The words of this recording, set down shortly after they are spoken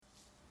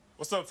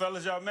What's up,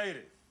 fellas? Y'all made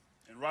it.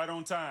 And right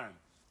on time.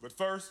 But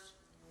first,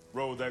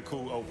 roll that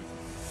cool open.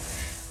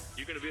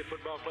 You gonna be a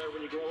football player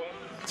when you grow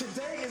up?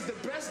 Today is the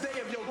best day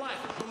of your life.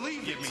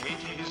 Believe Give me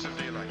 18 years of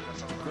daylight.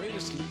 That's all.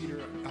 Greatest leader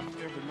I've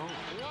ever known.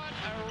 What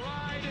a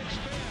ride it's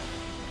been!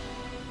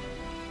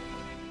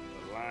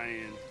 The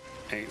lion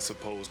ain't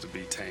supposed to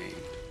be tamed.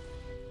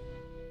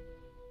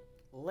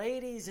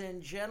 Ladies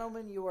and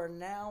gentlemen, you are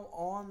now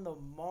on the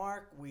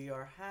mark. We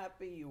are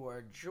happy you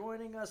are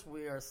joining us.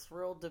 We are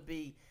thrilled to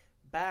be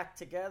back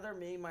together.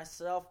 Me,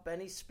 myself,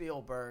 Benny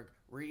Spielberg,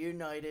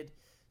 reunited.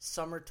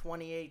 Summer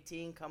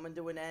 2018 coming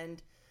to an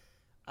end.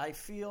 I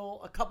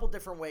feel a couple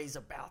different ways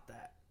about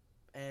that,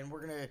 and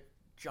we're going to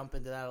jump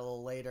into that a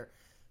little later.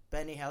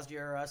 Benny, how's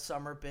your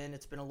summer been?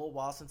 It's been a little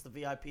while since the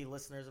VIP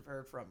listeners have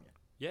heard from you.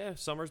 Yeah,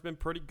 summer's been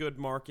pretty good,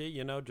 Marky.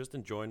 You know, just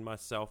enjoying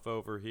myself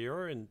over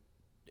here and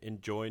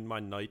enjoying my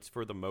nights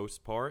for the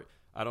most part.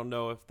 I don't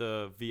know if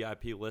the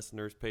VIP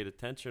listeners paid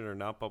attention or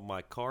not, but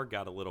my car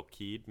got a little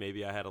keyed.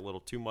 Maybe I had a little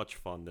too much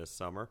fun this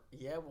summer.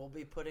 Yeah, we'll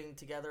be putting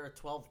together a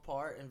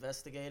 12-part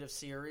investigative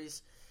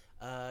series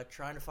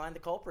trying to find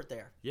the culprit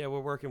there. Yeah, we're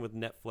working with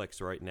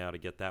Netflix right now to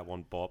get that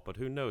one bought, but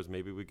who knows?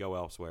 Maybe we go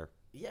elsewhere.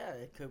 Yeah,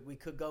 we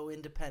could go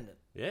independent.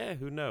 Yeah,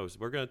 who knows?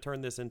 We're going to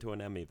turn this into an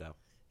Emmy, though.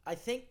 I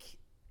think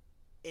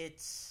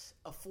it's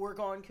a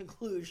foregone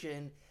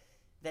conclusion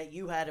that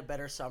you had a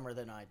better summer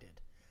than I did.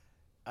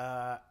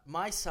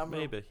 My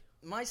summer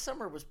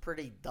was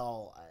pretty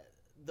dull.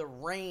 The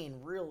rain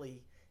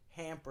really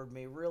hampered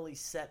me, really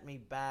set me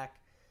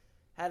back.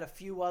 Had a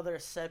few other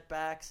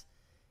setbacks.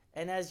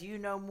 And as you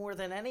know more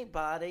than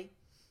anybody,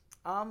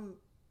 I'm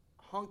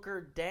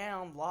hunkered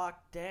down,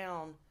 locked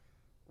down,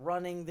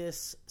 running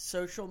this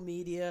social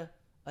media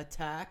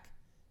attack,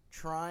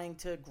 trying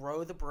to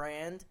grow the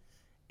brand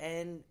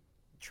and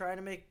trying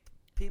to make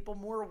people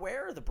more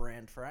aware of the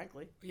brand,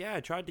 frankly. Yeah,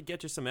 I tried to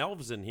get you some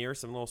elves in here,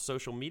 some little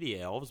social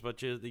media elves,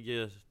 but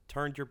you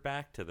turned your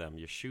back to them.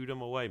 You shoot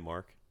them away,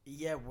 Mark.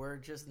 Yeah, we're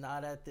just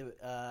not at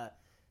the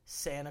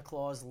Santa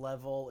Claus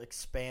level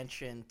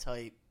expansion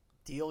type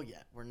deal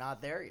yet. We're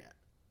not there yet.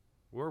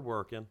 We're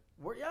working.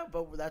 But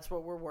that's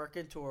what we're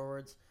working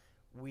towards.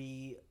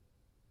 We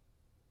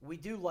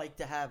do like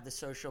to have the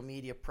social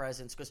media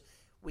presence because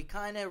we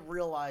kind of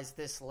realized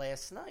this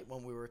last night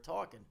when we were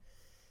talking,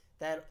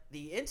 that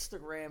the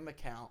Instagram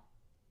account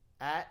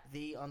at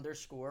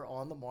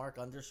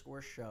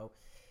 _on_the_mark_show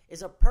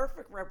is a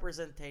perfect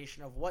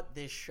representation of what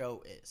this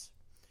show is.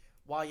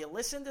 While you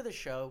listen to the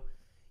show,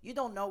 you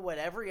don't know what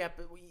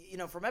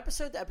from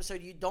episode to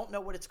episode, you don't know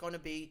what it's going to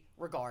be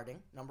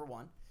regarding, number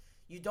one.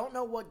 You don't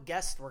know what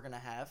guest we're going to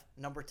have,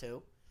 number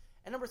two.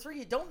 And number three,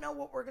 you don't know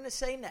what we're going to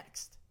say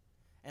next.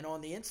 And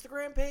on the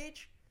Instagram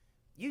page,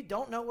 you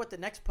don't know what the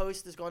next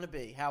post is going to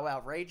be, how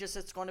outrageous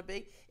it's going to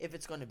be, if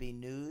it's going to be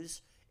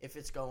news, if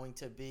it's going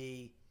to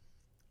be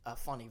a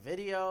funny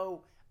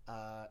video,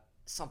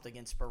 something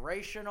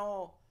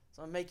inspirational,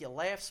 something to make you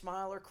laugh,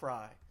 smile, or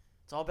cry.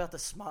 It's all about the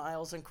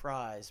smiles and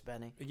cries,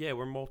 Benny. Yeah,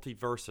 we're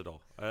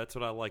multi-versatile. That's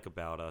what I like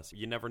about us.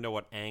 You never know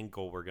what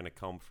angle we're going to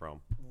come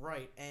from.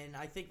 Right, and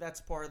I think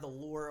that's part of the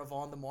lure of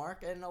On the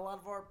Mark, and a lot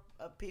of our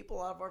people, a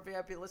lot of our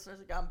VIP listeners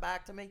have gotten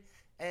back to me,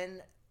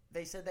 and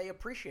they said they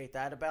appreciate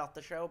that about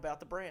the show,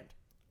 about the brand.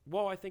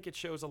 Well, I think it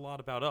shows a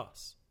lot about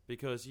us.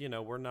 Because,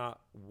 we're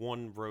not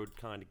one-road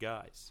kind of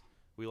guys.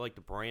 We like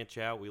to branch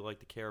out. We like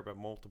to care about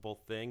multiple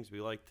things. We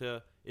like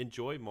to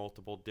enjoy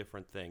multiple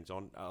different things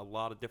on a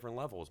lot of different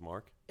levels,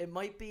 Mark. It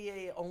might be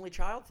a only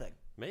child thing.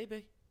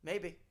 Maybe.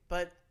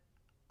 But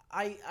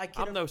I'm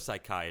no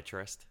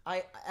psychiatrist.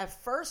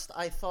 At first,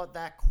 I thought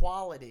that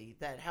quality,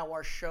 that how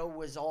our show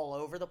was all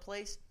over the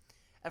place,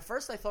 at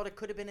first I thought it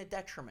could have been a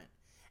detriment.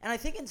 And I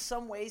think in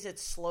some ways it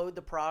slowed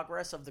the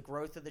progress of the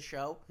growth of the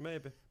show.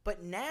 Maybe.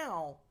 But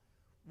now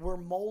we're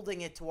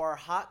molding it to our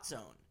hot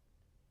zone.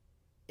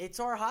 It's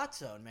our hot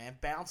zone, man.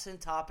 Bouncing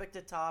topic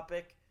to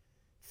topic,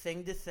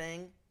 thing to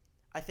thing.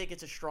 I think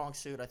it's a strong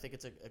suit. I think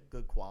it's a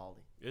good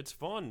quality. It's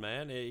fun,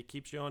 man. It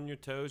keeps you on your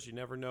toes. You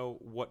never know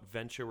what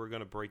venture we're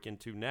going to break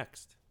into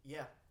next.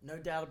 Yeah, no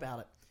doubt about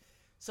it.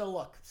 So,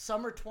 look,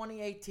 summer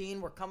 2018,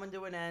 we're coming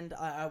to an end.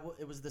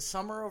 It was the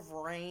summer of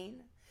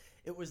rain.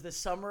 It was the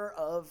summer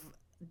of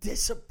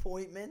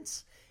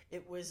disappointments.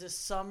 It was a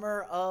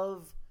summer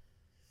of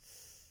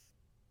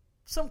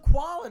some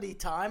quality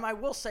time. I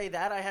will say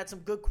that. I had some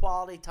good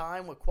quality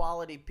time with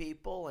quality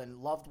people and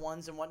loved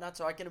ones and whatnot,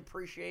 so I can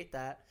appreciate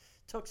that.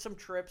 Took some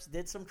trips,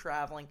 did some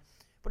traveling,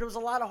 but it was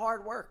a lot of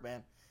hard work, man.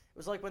 It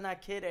was like when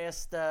that kid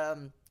asked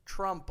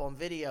Trump on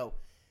video,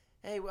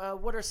 hey,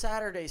 what are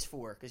Saturdays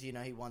for? Because, he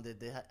wanted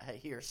to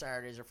hear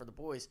Saturdays are for the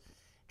boys.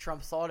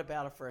 Trump thought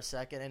about it for a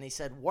second, and he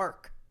said,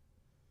 work.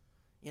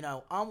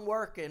 I'm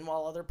working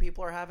while other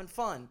people are having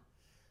fun.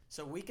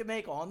 So we can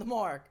make On the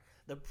Mark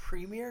the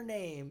premier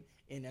name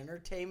in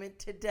entertainment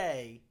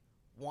today,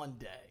 one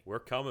day. We're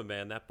coming,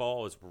 man. That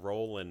ball is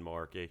rolling,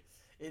 Marky.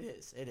 It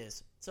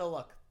is. So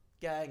look,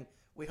 gang,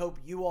 we hope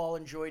you all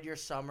enjoyed your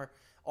summer.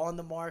 On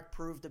the Mark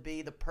proved to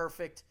be the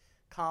perfect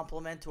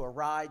complement to a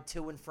ride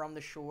to and from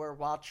the shore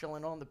while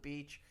chilling on the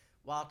beach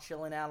while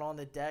chilling out on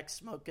the deck,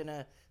 smoking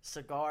a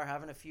cigar,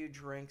 having a few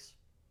drinks.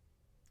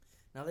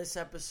 Now, this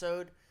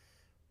episode,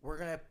 we're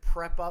going to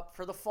prep up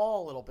for the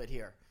fall a little bit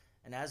here.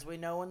 And as we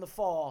know in the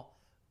fall,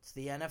 it's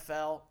the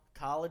NFL,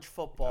 college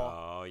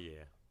football. Oh,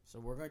 yeah. So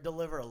we're going to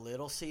deliver a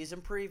little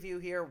season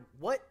preview here.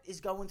 What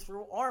is going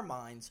through our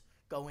minds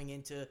going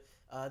into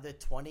the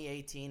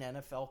 2018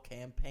 NFL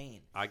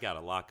campaign? I got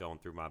a lot going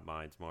through my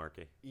mind,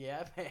 Marky.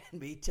 Yeah, man,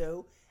 me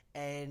too.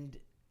 And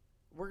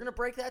we're going to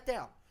break that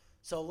down.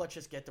 So let's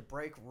just get the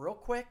break real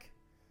quick,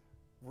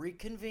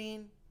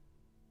 reconvene,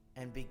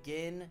 and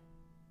begin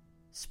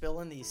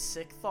spilling these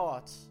sick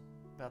thoughts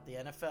about the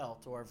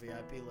NFL to our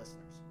VIP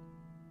listeners.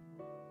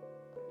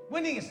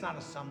 Winning is not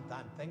a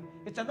sometime thing.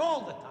 It's an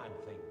all-the-time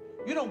thing.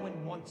 You don't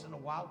win once in a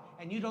while,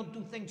 and you don't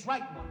do things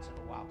right once in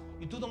a while.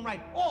 You do them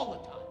right all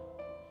the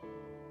time.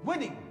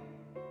 Winning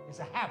is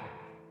a habit.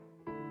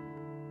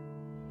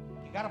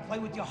 You gotta play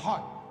with your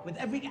heart, with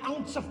every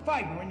ounce of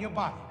fiber in your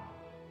body.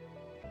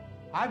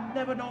 I've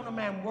never known a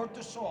man worth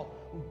the salt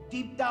who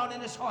deep down in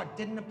his heart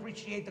didn't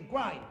appreciate the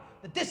grind,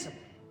 the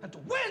discipline, and to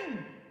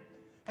win,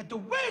 and to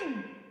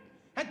win,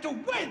 and to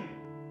win.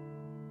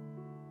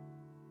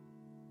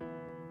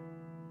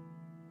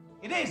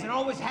 It is and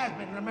always has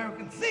been an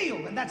American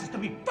seal, and that's to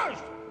be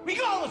first,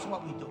 regardless of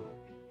what we do.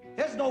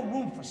 There's no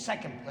room for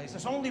second place.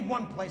 There's only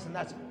one place, and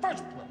that's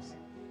first place.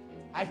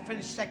 I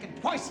finished second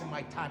twice in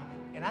my time,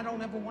 and I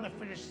don't ever want to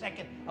finish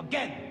second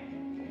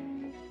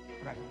again.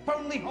 But I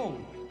firmly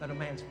hold that a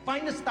man's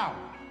finest hour,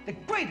 the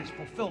greatest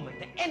fulfillment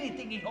to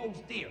anything he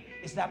holds dear,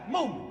 is that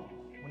moment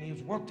when he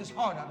has worked his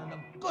heart out in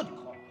a good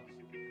cause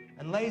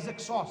and lays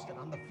exhausted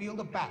on the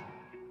field of battle,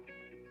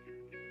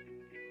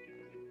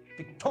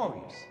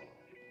 victorious.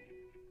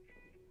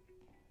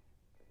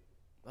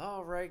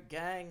 All right,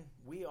 gang,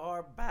 we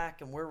are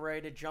back and we're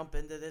ready to jump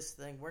into this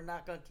thing. We're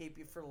not going to keep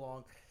you for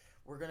long.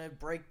 We're going to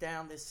break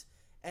down this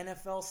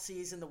NFL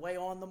season the way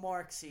On the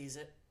Mark sees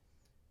it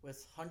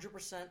with 100%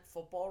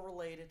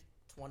 football-related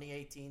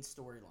 2018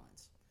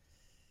 storylines.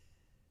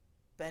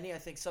 Benny, I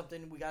think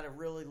something we got to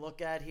really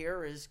look at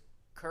here is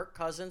Kirk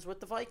Cousins with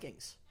the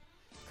Vikings.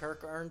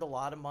 Kirk earned a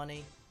lot of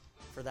money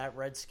for that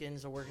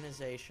Redskins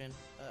organization,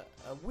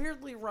 a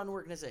weirdly run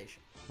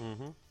organization.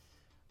 Mm-hmm.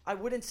 I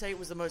wouldn't say it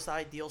was the most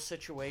ideal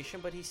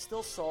situation, but he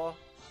still saw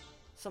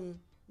some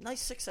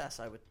nice success,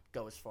 I would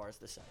go as far as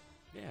to say.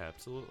 Yeah,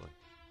 absolutely.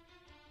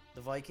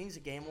 The Vikings, a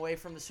game away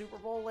from the Super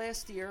Bowl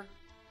last year.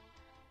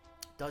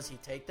 Does he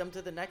take them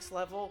to the next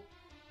level?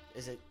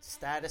 Is it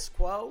status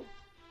quo?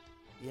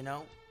 You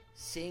know,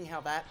 seeing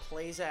how that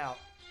plays out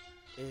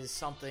is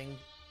something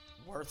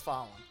worth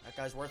following. That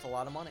guy's worth a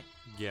lot of money.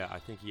 Yeah, I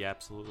think he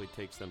absolutely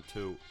takes them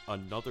to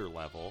another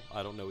level.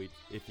 I don't know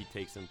if he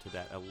takes them to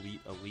that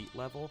elite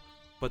level,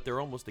 but they're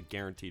almost a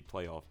guaranteed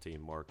playoff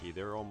team, Marky.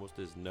 There almost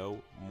is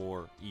no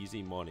more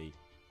easy money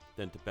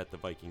than to bet the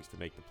Vikings to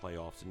make the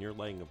playoffs, and you're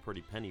laying a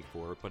pretty penny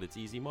for it, but it's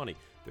easy money.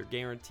 They're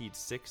guaranteed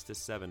 6 to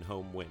 7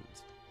 home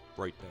wins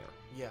right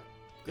there. Yeah,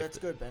 that's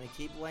good, Benny.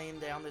 Keep laying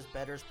down this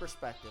bettor's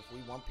perspective.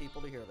 We want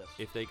people to hear this.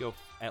 If they go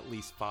at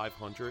least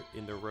 500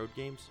 in their road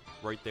games,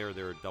 right there,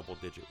 they're a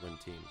double-digit win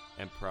team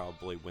and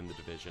probably win the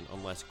division,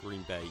 unless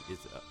Green Bay is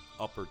an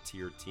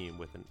upper-tier team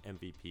with an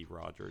MVP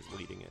Rodgers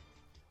leading it.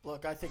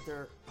 Look, I think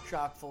they're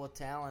chock full of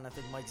talent. I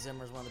think Mike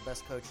Zimmer is one of the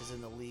best coaches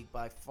in the league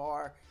by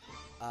far.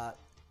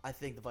 I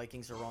think the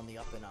Vikings are on the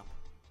up and up.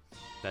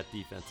 That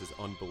defense is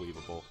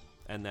unbelievable,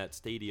 and that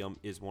stadium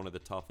is one of the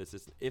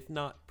toughest, if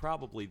not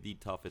probably the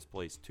toughest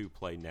place to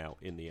play now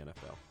in the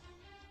NFL.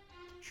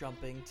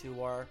 Jumping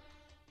to our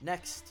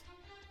next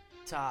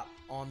top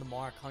On the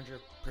Mark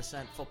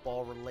 100%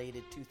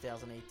 football-related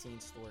 2018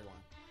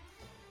 storyline.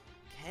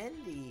 Can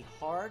the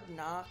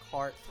hard-knock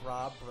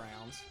heartthrob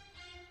Browns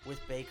with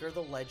Baker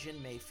the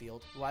Legend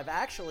Mayfield, who I've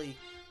actually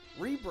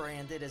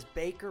rebranded as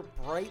Baker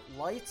Bright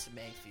Lights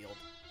Mayfield,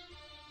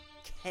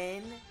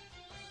 can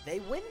they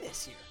win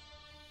this year?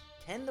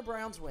 Can the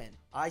Browns win?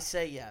 I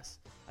say yes.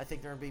 I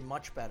think they're going to be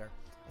much better.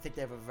 I think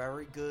they have a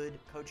very good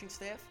coaching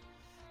staff.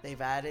 They've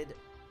added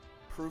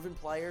proven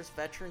players,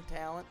 veteran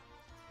talent,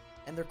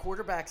 and their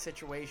quarterback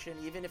situation,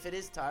 even if it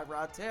is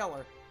Tyrod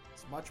Taylor,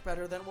 is much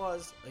better than it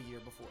was a year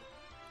before.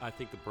 I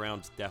think the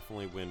Browns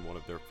definitely win one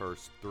of their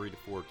first 3 to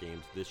 4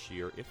 games this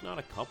year, if not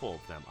a couple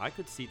of them. I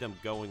could see them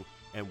going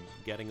and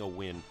getting a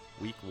win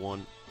week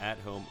 1 at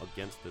home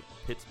against the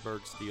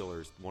Pittsburgh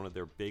Steelers, one of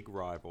their big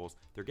rivals.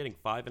 They're getting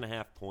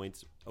 5.5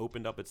 points,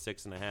 opened up at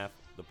 6.5.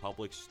 The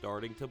public's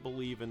starting to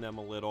believe in them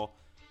a little.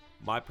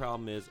 My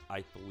problem is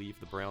I believe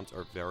the Browns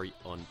are very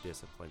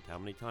undisciplined. How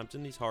many times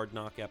in these Hard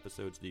Knock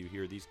episodes do you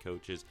hear these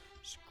coaches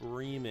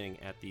screaming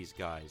at these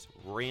guys,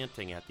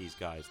 ranting at these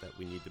guys that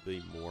we need to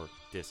be more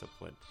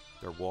disciplined?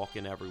 They're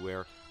walking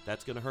everywhere.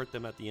 That's going to hurt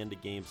them at the end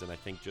of games, and I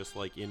think just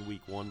like in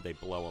week 1, they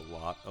blow a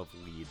lot of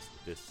leads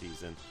this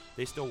season.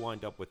 They still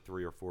wind up with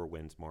 3 or 4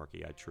 wins,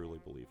 Marky. I truly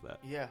believe that.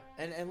 Yeah,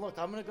 and look,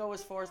 I'm going to go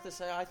as far as to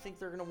say I think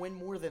they're going to win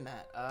more than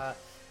that.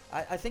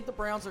 I think the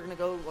Browns are going to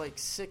go like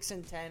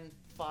 6-10,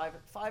 5-11,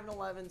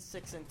 6-10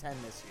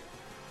 this year.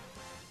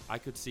 I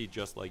could see,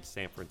 just like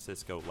San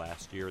Francisco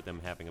last year, them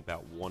having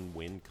about 1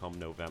 win come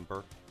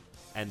November,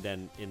 and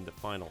then in the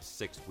final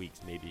 6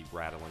 weeks maybe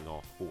rattling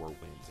off 4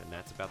 wins. And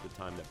that's about the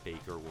time that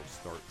Baker will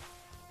start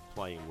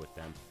playing with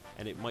them,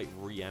 and it might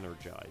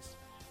re-energize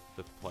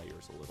the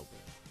players a little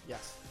bit.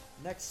 Yes.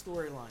 Next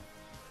storyline.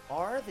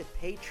 Are the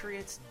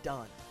Patriots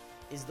done?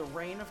 Is the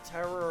reign of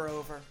terror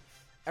over?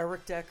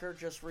 Eric Decker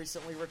just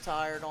recently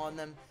retired on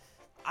them.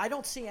 I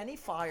don't see any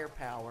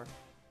firepower.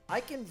 I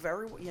can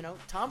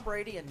Tom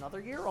Brady, another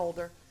year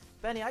older.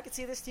 Benny, I could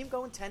see this team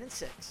going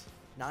 10-6,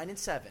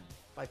 9-7.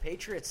 By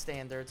Patriots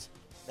standards,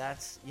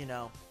 that's,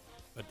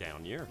 A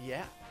down year.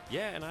 Yeah.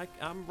 Yeah, and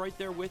I'm right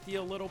there with you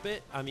a little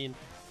bit. I mean,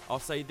 I'll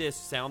say this,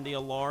 sound the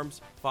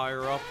alarms,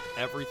 fire up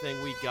everything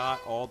we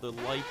got, all the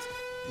lights.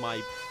 My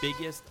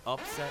biggest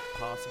upset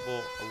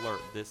possible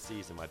alert this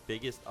season, my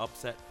biggest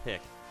upset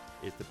pick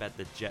is to bet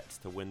the Jets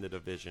to win the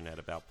division at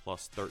about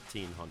plus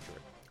 1,300.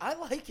 I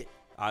like it.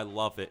 I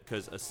love it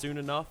because soon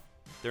enough,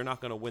 they're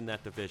not going to win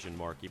that division,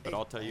 Marky. But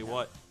I'll tell you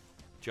what,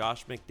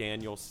 Josh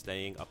McDaniels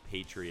staying a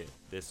Patriot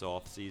this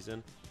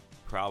offseason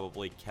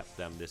probably kept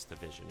them this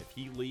division. If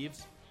he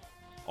leaves,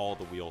 all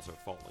the wheels are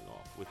falling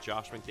off. With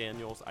Josh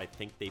McDaniels, I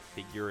think they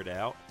figure it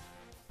out.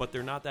 But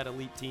they're not that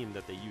elite team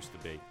that they used to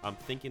be. I'm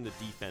thinking the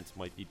defense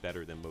might be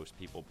better than most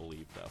people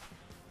believe, though.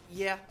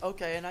 Yeah,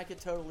 okay, and I could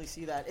totally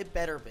see that. It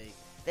better be.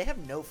 They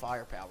have no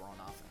firepower on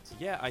offense.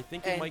 Yeah, I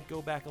think it might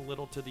go back a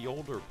little to the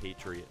older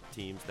Patriot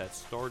teams that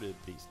started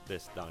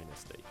this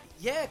dynasty.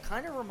 Yeah, it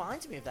kind of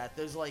reminds me of that.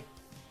 Those,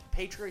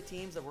 Patriot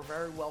teams that were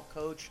very well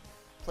coached,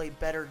 played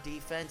better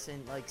defense,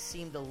 and,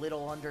 seemed a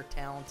little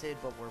under-talented,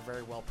 but were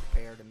very well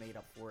prepared and made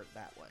up for it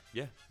that way.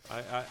 Yeah,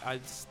 I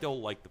still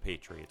like the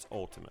Patriots,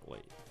 ultimately,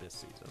 this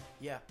season.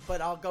 Yeah,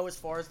 but I'll go as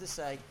far as to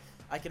say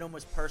I can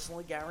almost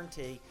personally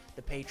guarantee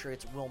the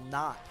Patriots will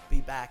not be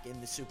back in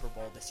the Super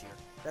Bowl this year.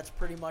 That's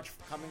pretty much,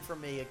 coming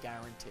from me, a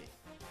guarantee.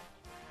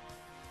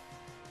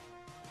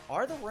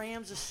 Are the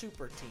Rams a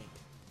super team?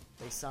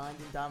 They signed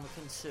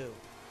Ndamukong Suh,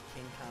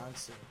 King Kong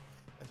Suh,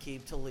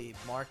 Aqib Talib,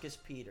 Marcus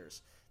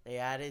Peters. They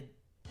added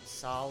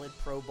solid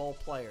Pro Bowl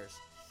players.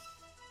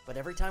 But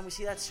every time we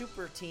see that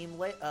super team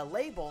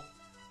label,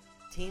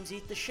 teams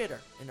eat the shitter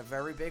in a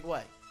very big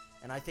way.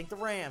 And I think the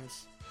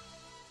Rams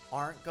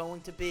aren't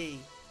going to be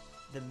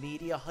the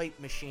media hype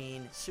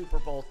machine Super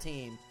Bowl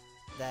team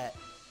that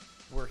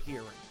we're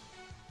hearing.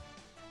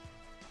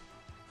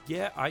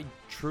 Yeah, I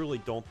truly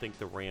don't think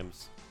the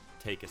Rams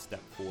take a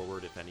step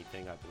forward. If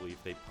anything, I believe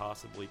they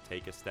possibly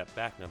take a step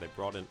back. Now, they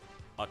brought in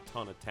a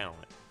ton of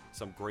talent.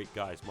 Some great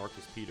guys.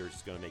 Marcus Peters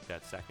is going to make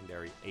that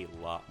secondary a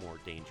lot more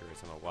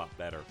dangerous and a lot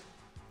better.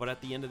 But at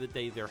the end of the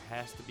day, there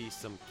has to be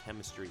some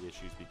chemistry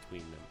issues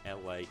between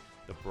them. LA,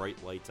 the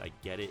bright lights, I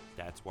get it.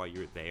 That's why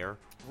you're there.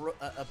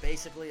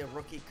 Basically a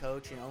rookie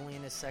coach, and only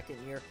in his second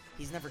year.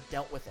 He's never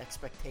dealt with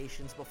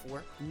expectations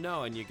before.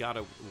 No, and you got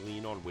to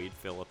lean on Wade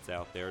Phillips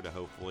out there to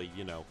hopefully,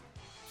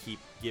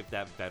 give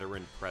that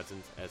veteran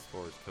presence as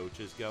far as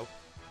coaches go.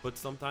 But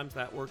sometimes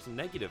that works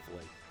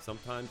negatively.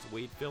 Sometimes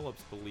Wade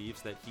Phillips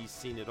believes that he's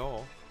seen it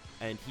all,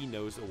 and he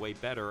knows a way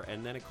better,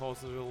 and then it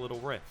causes a little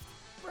rift.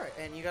 Right,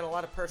 and you got a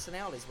lot of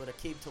personalities with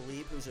Aqib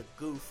Talib, who's a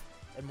goof,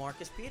 and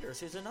Marcus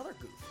Peters, who's another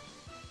goof.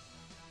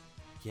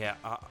 Yeah,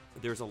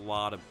 there's a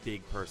lot of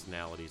big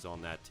personalities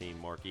on that team,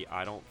 Marky.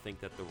 I don't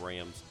think that the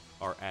Rams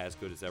are as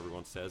good as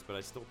everyone says, but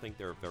I still think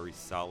they're a very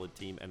solid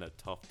team and a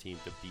tough team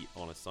to beat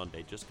on a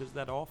Sunday just because of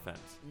that offense.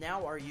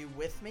 Now, are you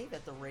with me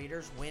that the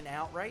Raiders win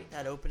outright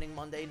that opening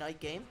Monday night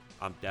game?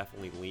 I'm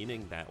definitely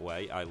leaning that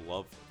way. I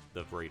love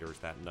the Raiders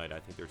that night. I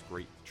think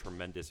there's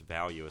tremendous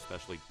value,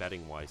 especially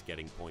betting-wise,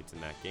 getting points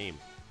in that game.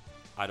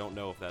 I don't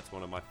know if that's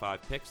one of my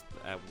 5 picks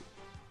at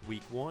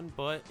week 1,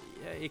 but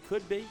yeah, it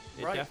could be.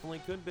 It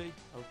definitely could be.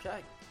 Okay.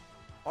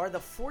 Are the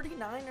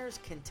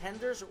 49ers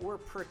contenders or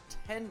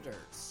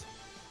pretenders?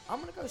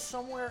 I'm going to go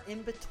somewhere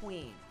in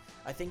between.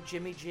 I think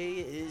Jimmy G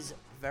is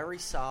very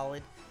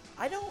solid.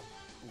 I don't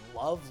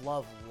love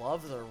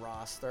their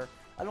roster.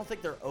 I don't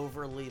think they're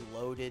overly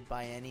loaded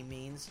by any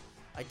means.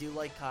 I do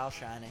like Kyle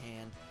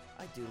Shanahan.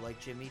 I do like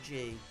Jimmy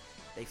G.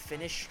 They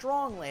finished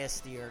strong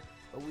last year,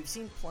 but we've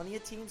seen plenty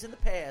of teams in the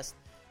past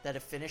that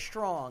have finished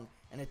strong,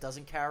 and it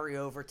doesn't carry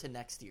over to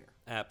next year.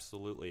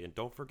 Absolutely. And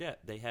don't forget,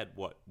 they had,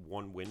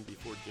 1 win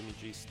before Jimmy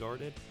G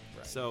started?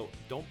 Right. So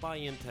don't buy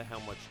into how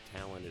much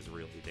talent is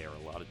really there.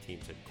 A lot of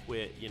teams had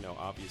quit.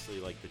 Obviously,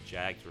 the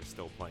Jags were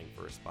still playing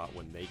for a spot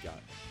when they got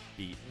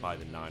beat by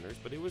the Niners,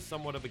 but it was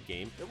somewhat of a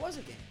game. It was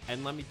a game.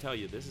 And let me tell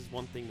you, this is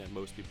one thing that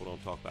most people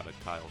don't talk about,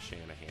 Kyle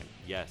Shanahan.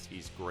 Yes,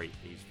 he's great.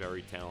 He's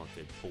very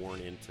talented,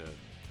 born into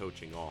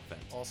coaching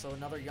offense. Also,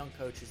 another young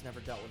coach who's never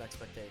dealt with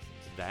expectations.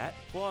 That,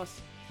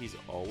 plus, he's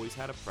always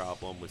had a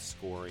problem with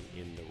scoring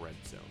in the red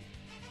zone.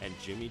 And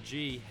Jimmy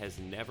G has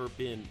never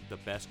been the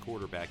best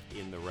quarterback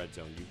in the red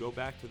zone. You go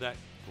back to that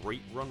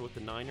great run with the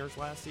Niners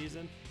last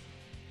season,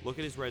 look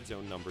at his red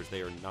zone numbers.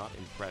 They are not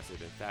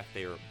impressive. In fact,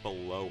 they are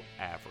below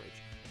average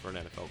for an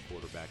NFL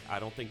quarterback. I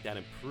don't think that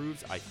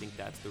improves. I think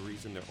that's the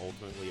reason they're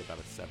ultimately about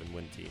a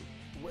 7-win team.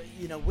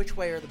 Which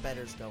way are the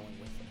bettors going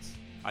with this?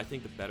 I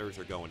think the bettors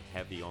are going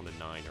heavy on the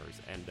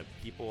Niners, and the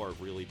people are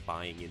really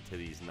buying into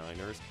these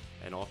Niners.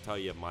 And I'll tell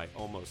you, my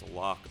almost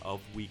lock of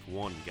Week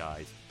 1,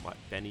 guys, my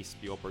Benny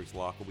Spielberg's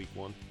lock of Week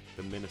 1,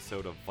 the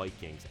Minnesota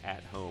Vikings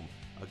at home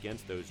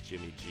against those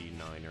Jimmy G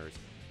Niners.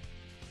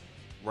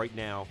 Right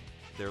now,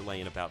 they're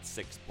laying about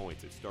 6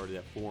 points. It started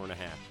at 4.5.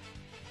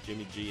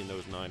 Jimmy G and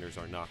those Niners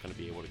are not going to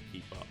be able to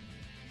keep up.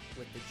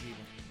 With the G.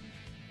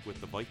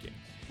 With the Vikings.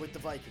 With the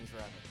Vikings,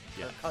 rather.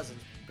 Yes. Kirk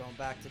Cousins. Going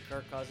back to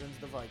Kirk Cousins,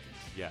 the Vikings.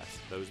 Yes,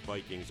 those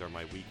Vikings are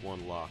my Week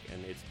 1 lock,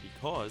 and it's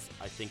because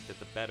I think that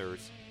the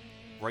bettors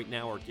right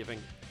now are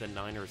giving the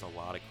Niners a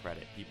lot of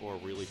credit. People are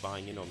really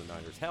buying in on the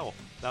Niners. Hell,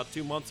 about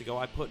 2 months ago,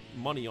 I put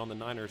money on the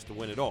Niners to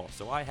win it all,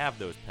 so I have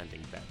those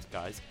pending bets,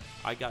 guys.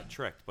 I got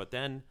tricked, but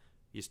then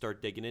you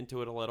start digging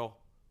into it a little.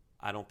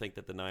 I don't think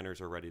that the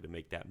Niners are ready to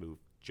make that move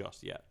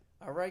just yet.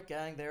 All right,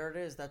 gang, there it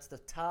is. That's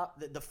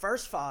the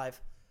first 5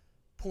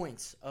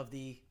 points of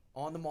the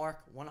On the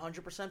Mark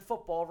 100%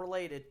 football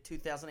related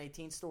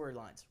 2018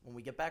 storylines. When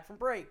we get back from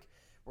break,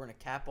 we're going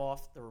to cap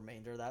off the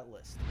remainder of that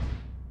list.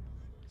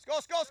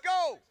 Let's go, let's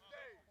go!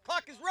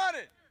 Clock is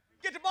running.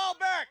 Get the ball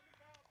back.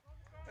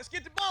 Let's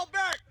get the ball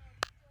back.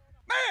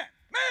 Man!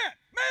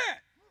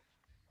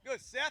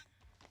 Good, Seth.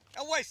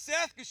 That way,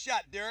 Seth. Good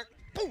shot, Derek.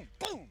 Boom.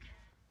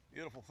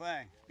 Beautiful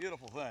thing.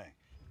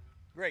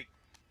 Great.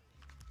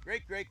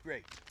 Good.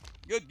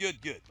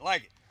 I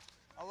like it.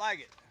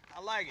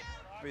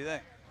 What do you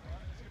think?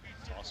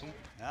 It's awesome.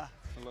 Yeah?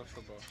 I love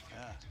football.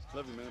 Yeah.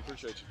 Love you, man.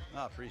 Appreciate you.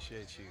 I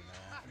appreciate you,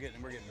 man.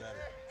 We're getting better.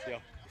 Yeah.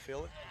 You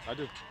feel it? I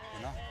do.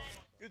 You know?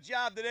 Good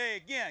job today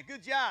again.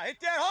 Good job. Hit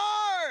that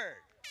hard!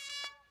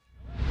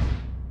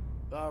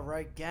 All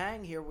right,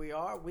 gang, here we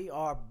are. We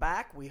are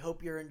back. We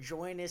hope you're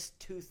enjoying this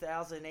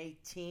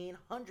 2018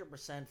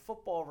 100%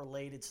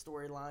 football-related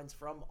storylines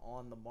from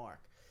On the Mark.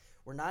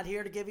 We're not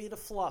here to give you the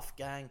fluff,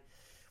 gang.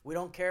 We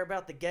don't care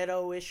about the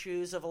ghetto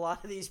issues of a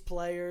lot of these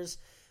players.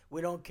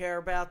 We don't care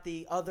about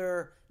the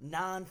other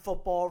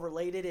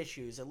non-football-related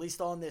issues, at least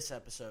on this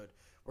episode.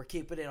 We're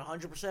keeping it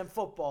 100%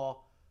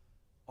 football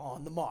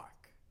on the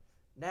mark.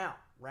 Now,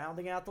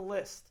 rounding out the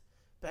list,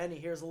 Benny,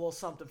 here's a little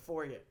something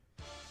for you.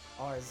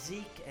 Are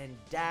Zeke and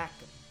Dak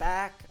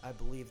back? I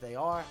believe they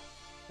are.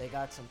 They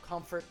got some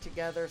comfort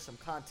together, some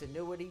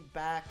continuity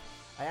back.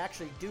 I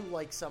actually do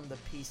like some of the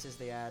pieces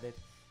they added.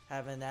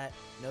 Having that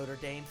Notre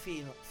Dame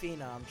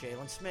phenom,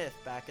 Jalen Smith,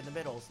 back in the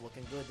middle is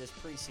looking good this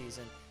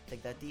preseason. I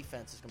think that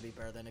defense is going to be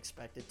better than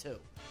expected, too.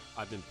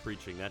 I've been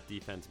preaching that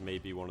defense may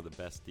be one of the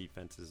best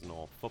defenses in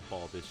all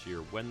football this year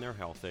when they're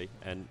healthy,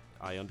 and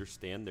I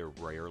understand they're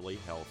rarely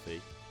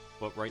healthy,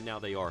 but right now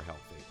they are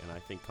healthy, and I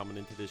think coming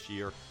into this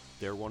year,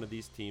 they're one of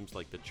these teams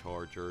like the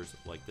Chargers,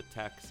 like the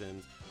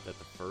Texans, that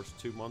the first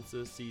 2 months of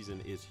the season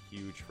is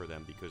huge for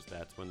them because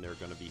that's when they're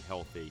going to be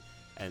healthy,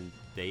 and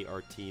they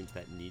are teams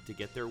that need to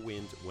get their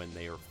wins when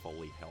they are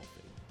fully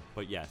healthy.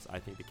 But yes, I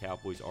think the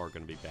Cowboys are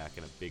going to be back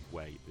in a big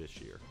way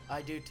this year.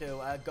 I do too.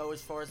 I go as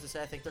far as to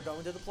say I think they're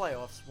going to the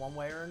playoffs one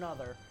way or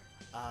another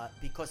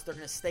because they're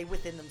going to stay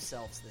within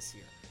themselves this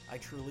year. I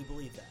truly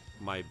believe that.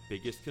 My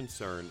biggest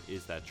concern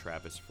is that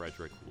Travis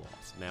Frederick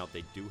loss. Now,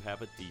 they do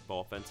have a deep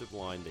offensive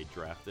line. They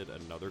drafted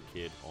another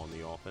kid on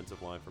the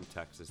offensive line from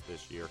Texas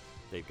this year.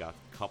 They've got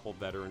a couple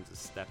veterans to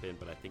step in,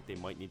 but I think they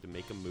might need to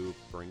make a move,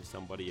 bring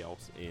somebody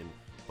else in.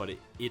 But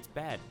it's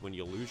bad. When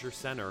you lose your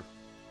center,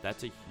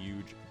 that's a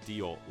huge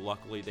deal.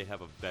 Luckily, they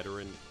have a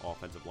veteran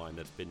offensive line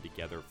that's been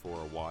together for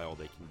a while.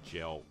 They can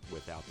gel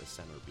without the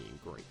center being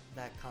great.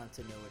 That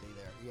continuity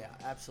there.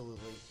 Yeah,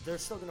 absolutely. They're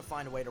still going to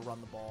find a way to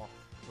run the ball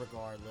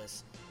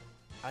regardless.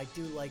 I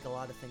do like a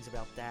lot of things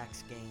about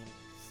Dak's game.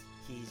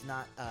 He's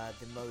not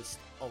the most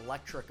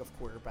electric of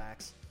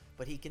quarterbacks,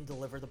 but he can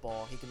deliver the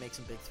ball. He can make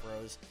some big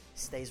throws.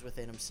 Stays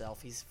within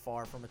himself. He's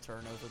far from a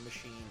turnover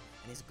machine,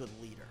 and he's a good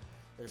leader.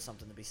 There's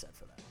something to be said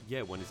for that.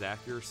 Yeah, when his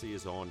accuracy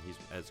is on, he's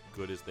as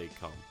good as they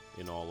come,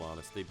 in all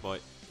honesty. But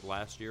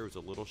last year was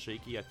a little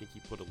shaky. I think he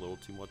put a little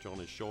too much on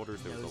his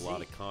shoulders. There was a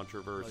lot of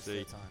controversy. Most of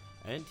the time.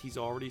 And he's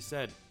already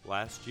said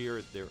last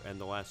year and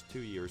the last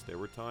 2 years, there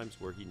were times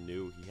where he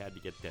knew he had to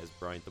get Dez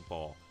Bryant the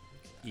ball,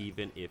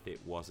 even if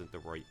it wasn't the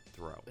right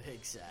throw.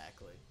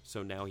 Exactly.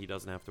 So now he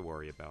doesn't have to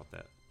worry about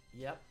that.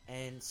 Yep.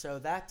 And so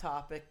that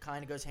topic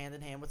kind of goes hand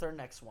in hand with our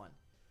next one.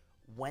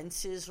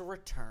 Wentz's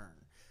return.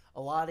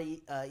 A lot of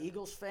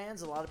Eagles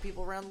fans, a lot of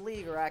people around the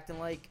league are acting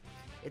like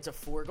it's a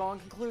foregone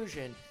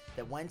conclusion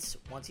that Wentz,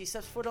 once he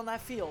steps foot on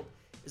that field,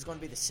 is going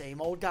to be the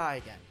same old guy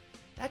again.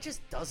 That just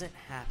doesn't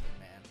happen,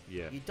 man.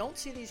 Yeah. You don't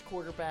see these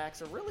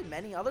quarterbacks, or really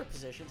many other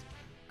positions,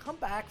 come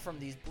back from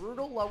these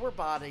brutal lower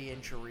body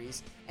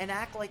injuries and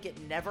act like it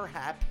never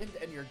happened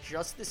and you're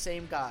just the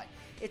same guy.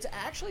 It's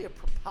actually a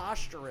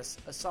preposterous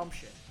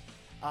assumption.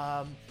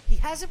 He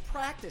hasn't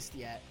practiced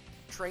yet.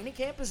 Training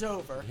camp is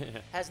over.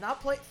 Has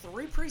not played.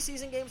 3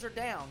 preseason games are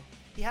down.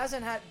 He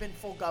hasn't been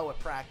full go at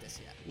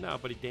practice yet. No,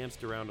 but he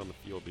danced around on the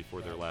field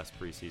before their last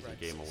preseason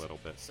game a little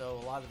bit.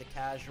 So a lot of the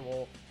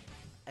casual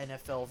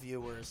NFL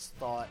viewers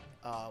thought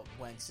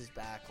Wentz is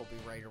back. He'll be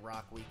ready to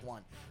rock week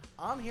 1.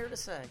 I'm here to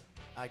say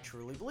I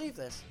truly believe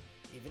this.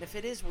 Even if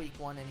it is week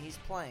 1 and he's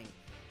playing,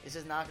 This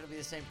is not going to be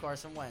the same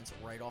Carson Wentz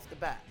right off the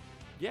bat.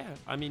 Yeah,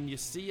 I mean, you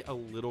see a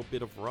little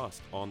bit of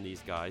rust on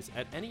these guys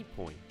at any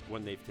point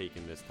when they've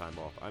taken this time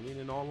off. I mean,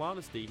 in all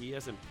honesty, he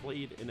hasn't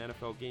played an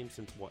NFL game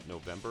since,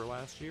 November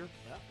last year?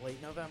 Yeah,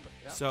 late November.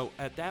 Yeah. So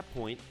at that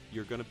point,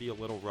 you're going to be a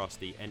little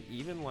rusty. And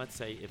even, let's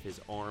say, if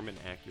his arm and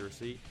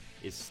accuracy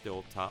is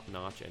still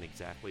top-notch and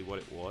exactly what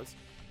it was,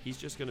 he's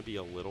just going to be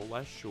a little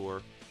less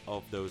sure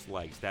of those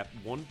legs. That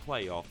one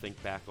play, I'll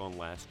think back on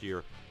last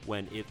year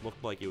when it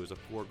looked like it was a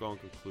foregone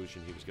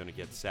conclusion he was going to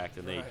get sacked,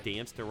 and they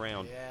danced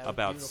around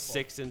about beautiful.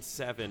 6 and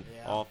 7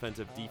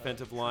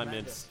 defensive linemen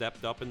tremendous.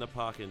 stepped up in the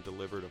pocket and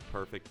delivered a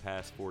perfect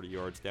pass 40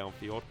 yards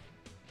downfield.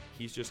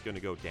 He's just going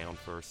to go down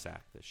for a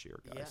sack this year,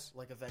 guys. Yeah,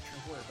 like a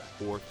veteran quarterback.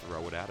 Or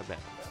throw it out of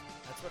bounds. Yeah,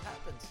 that's what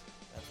happens.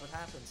 That's what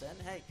happens.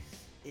 And hey,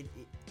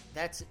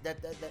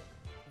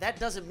 that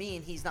doesn't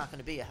mean he's not going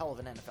to be a hell of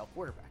an NFL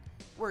quarterback.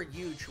 We're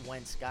huge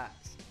Wentz guys.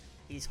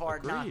 He's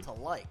hard Agreed. not to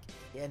like,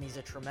 and he's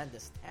a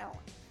tremendous talent.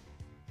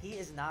 He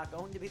is not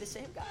going to be the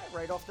same guy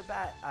right off the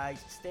bat. I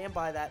stand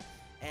by that,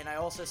 and I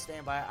also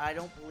stand by I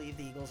don't believe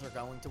the Eagles are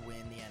going to win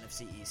the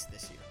NFC East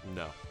this year.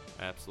 No,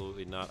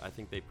 absolutely not. I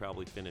think they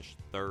probably finish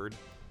third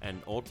and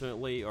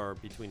ultimately are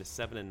between a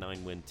 7 and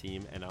 9 win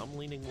team, and I'm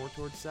leaning more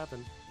towards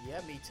 7.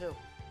 Yeah, me too.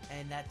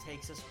 And that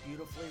takes us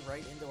beautifully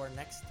right into our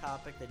next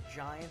topic, the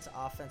Giants'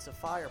 offensive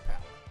firepower.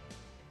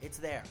 It's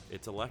there.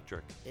 It's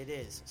electric. It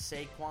is.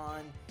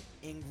 Saquon,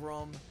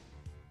 Ingram,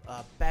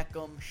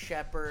 Beckham,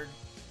 Shepard.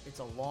 It's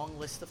a long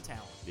list of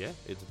talent. Yeah,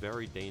 it's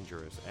very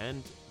dangerous.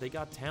 And they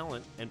got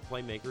talent and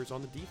playmakers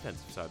on the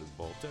defensive side of the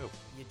ball, too.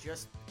 You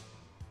just,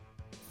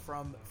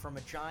 from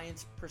a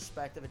Giants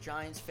perspective, a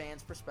Giants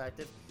fan's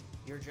perspective,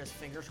 you're just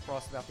fingers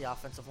crossed about the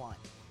offensive line.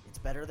 It's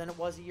better than it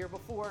was a year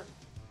before,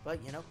 but,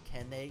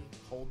 can they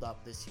hold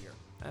up this year?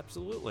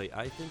 Absolutely.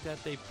 I think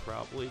that they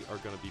probably are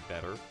going to be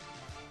better.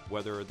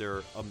 Whether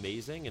they're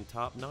amazing and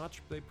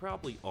top-notch, they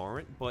probably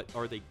aren't, but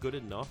are they good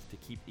enough to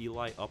keep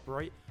Eli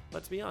upright?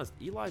 Let's be honest,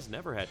 Eli's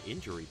never had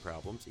injury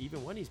problems,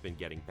 even when he's been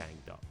getting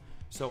banged up.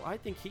 So I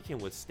think he can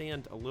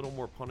withstand a little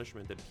more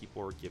punishment than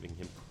people are giving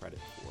him credit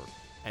for.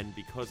 And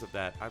because of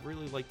that, I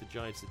really like the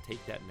Giants to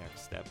take that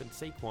next step. And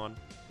Saquon,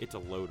 it's a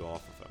load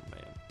off of him,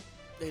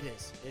 man. It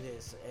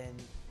is. And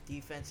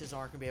defenses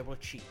aren't going to be able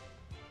to cheat.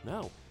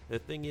 No. The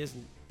thing is,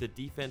 the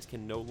defense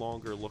can no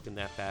longer look in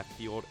that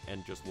backfield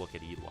and just look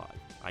at Eli.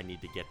 I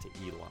need to get to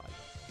Eli.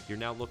 You're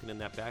now looking in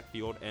that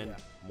backfield and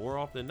more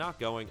often than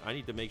not going, I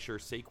need to make sure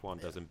Saquon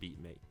doesn't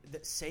beat me.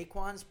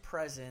 Saquon's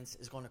presence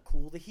is going to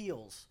cool the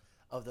heels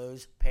of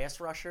those pass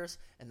rushers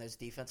and those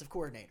defensive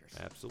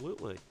coordinators.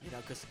 Absolutely.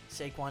 Because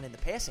Saquon in the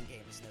passing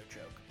game is no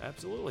joke.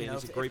 Absolutely, and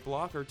he's a great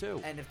blocker too.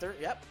 And if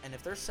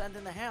they're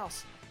sending the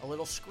house a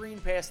little screen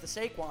pass to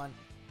Saquon,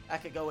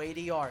 that could go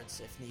 80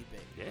 yards if need be.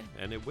 Yeah,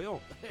 and it will.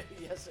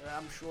 Yes,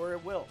 I'm sure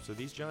it will. So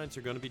these Giants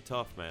are going to be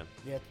tough, man.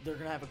 Yeah, they're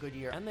going to have a good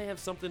year. And they have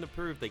something to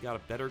prove. They got a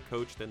better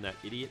coach than that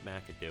idiot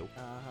McAdoo.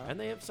 And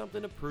they have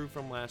something to prove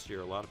from last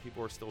year. A lot of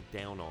people are still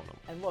down on them.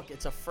 And look,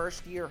 it's a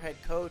first-year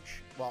head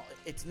coach. Well,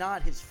 it's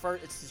not his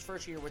first. It's his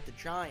first year with the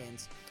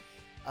Giants.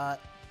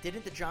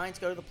 Didn't the Giants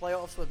go to the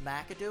playoffs with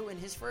McAdoo in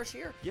his first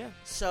year? Yeah.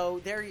 So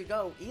there you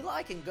go.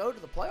 Eli can go to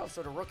the playoffs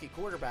with a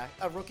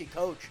rookie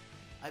coach.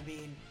 I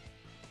mean,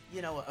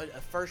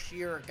 a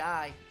first-year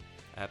guy.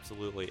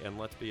 Absolutely. And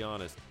let's be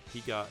honest, he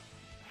got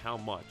how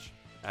much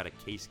out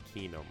of Case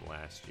Keenum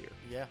last year?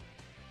 Yeah.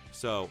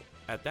 So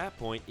at that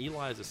point,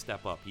 Eli is a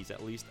step up. He's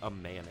at least a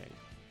Manning.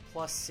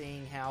 Plus,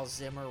 seeing how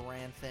Zimmer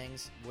ran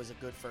things was a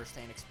good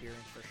first-hand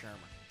experience for Shermer.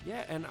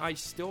 Yeah, and I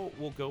still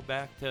will go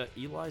back to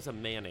Eli's a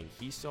Manning.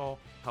 He saw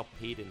how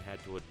Peyton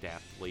had to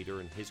adapt later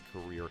in his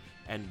career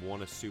and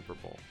won a Super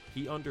Bowl.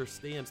 He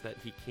understands that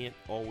he can't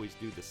always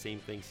do the same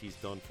things he's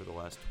done for the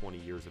last 20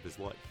 years of his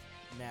life.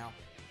 Now,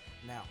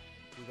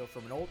 we go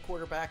from an old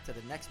quarterback to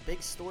the next big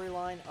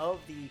storyline of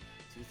the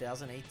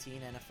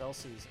 2018 NFL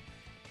season.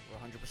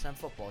 We're 100%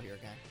 football here,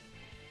 gang.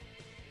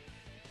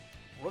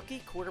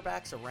 Rookie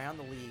quarterbacks around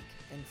the league,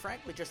 and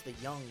frankly just the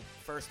young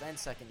first and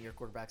second year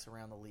quarterbacks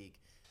around the league.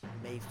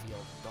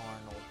 Mayfield,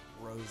 Darnold,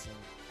 Rosen,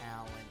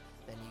 Allen.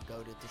 Then you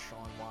go to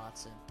Deshaun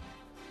Watson.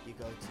 You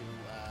go to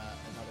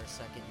another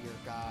second-year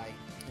guy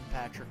in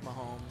Patrick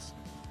Mahomes.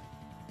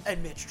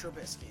 And Mitch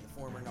Trubisky, the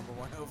former number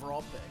 1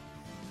 overall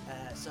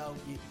pick. So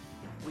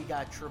we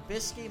got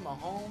Trubisky,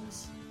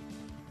 Mahomes,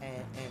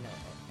 and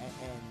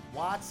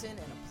Watson, and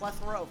a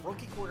plethora of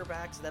rookie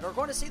quarterbacks that are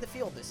going to see the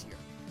field this year.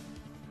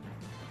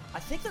 I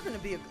think they're going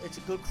to be it's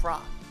a good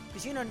crop.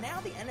 Because, now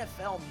the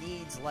NFL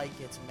needs,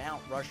 its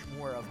Mount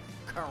Rushmore of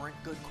current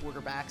good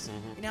quarterbacks.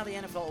 The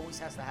NFL always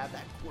has to have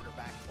that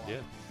quarterback club. Yeah.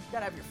 You got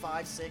to have your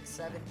 5, 6,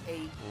 7,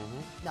 8,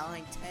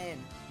 9,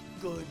 10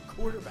 good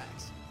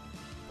quarterbacks.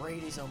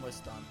 Brady's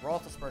almost done.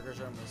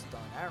 Roethlisberger's almost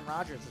done. Aaron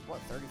Rodgers is,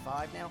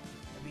 35 now?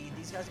 I mean,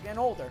 these guys are getting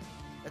older.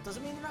 That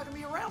doesn't mean they're not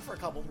going to be around for a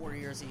couple more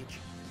years each.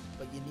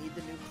 But you need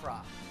the new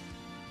crop.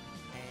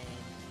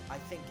 And I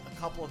think a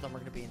couple of them are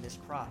going to be in this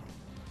crop.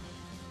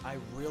 I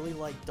really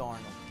like Darnold.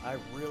 I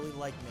really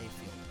like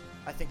Mayfield.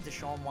 I think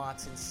Deshaun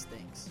Watson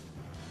stinks.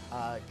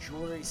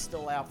 Jury's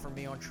still out for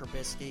me on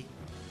Trubisky.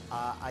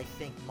 I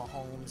think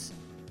Mahomes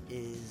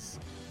is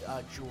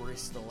a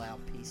jury's still out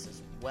piece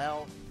as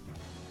well.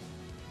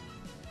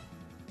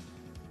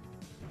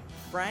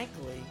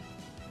 Frankly,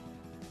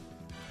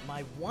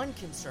 my one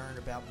concern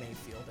about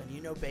Mayfield, and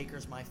you know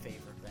Baker's my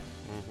favorite, Ben.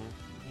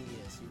 He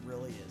is. He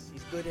really is.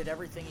 He's good at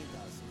everything he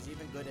does. He's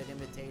even good at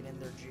imitating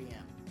their GM.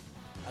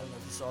 I don't know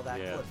if you saw that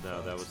clip. Yeah, no,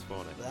 folks. that was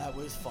funny. That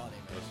was funny,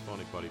 man. That was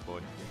funny, buddy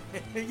boy.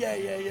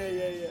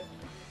 Yeah.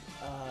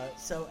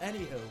 So,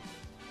 anywho,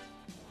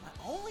 my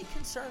only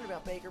concern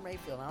about Baker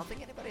Mayfield, and I don't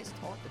think anybody's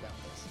talked about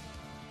this,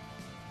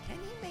 can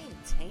he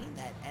maintain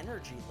that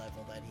energy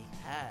level that he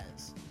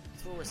has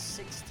through a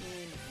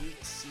 16-week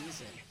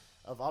season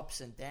of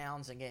ups and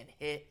downs and getting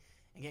hit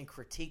and getting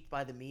critiqued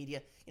by the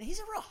media? You know, he's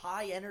a real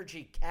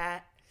high-energy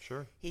cat.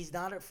 Sure. He's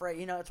not afraid.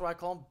 You know, that's why I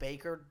call him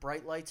Baker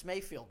Bright Lights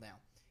Mayfield now.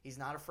 He's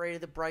not afraid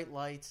of the bright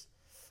lights.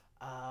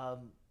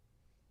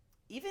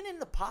 Even in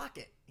the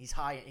pocket, he's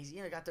high. He's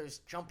got those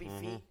jumpy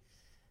feet.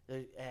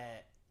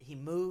 He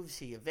moves.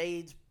 He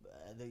evades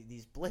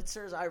these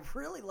blitzers. I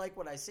really like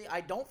what I see.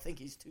 I don't think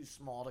he's too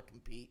small to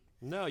compete.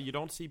 No, you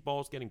don't see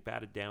balls getting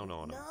batted down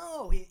on him.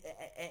 No,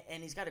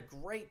 he's got a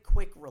great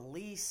quick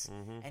release,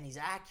 and he's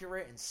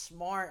accurate and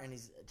smart, and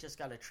he's just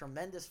got a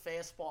tremendous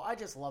fastball. I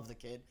just love the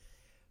kid.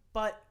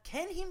 But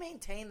can he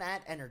maintain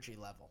that energy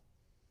level?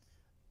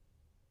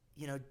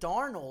 You know,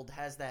 Darnold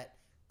has that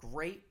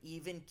great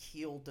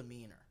even-keeled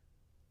demeanor.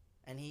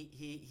 And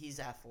he's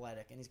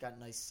athletic, and he's got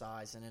nice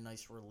size and a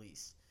nice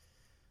release.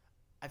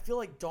 I feel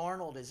like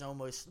Darnold is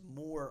almost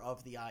more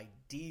of the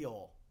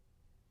ideal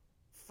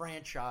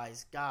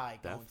franchise guy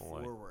going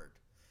forward.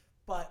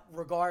 But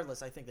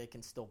regardless, I think they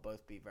can still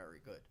both be very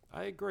good.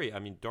 I agree. I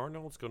mean,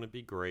 Darnold's going to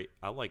be great.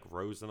 I like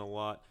Rosen a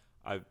lot.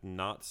 I've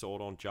not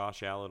sold on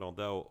Josh Allen,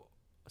 although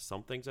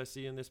some things I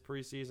see in this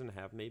preseason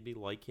have made me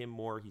like him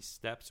more.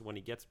 When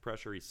he gets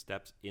pressure, he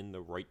steps in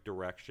the right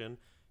direction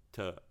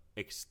to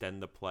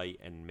extend the play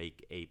and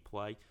make a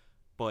play.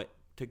 But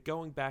to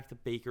going back to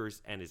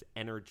Baker's and his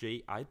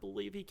energy, I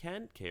believe he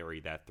can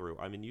carry that through.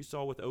 I mean, you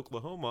saw with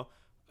Oklahoma,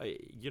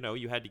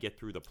 you had to get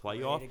through the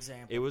playoff. Great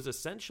example. It was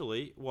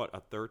essentially,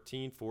 a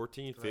 13,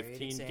 14, Great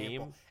 15 example.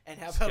 game And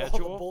how about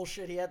schedule? all the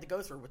bullshit he had to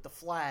go through with the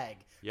flag,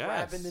 Yes.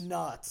 grabbing the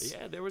nuts.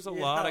 Yeah, there was a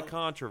lot of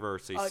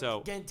controversy.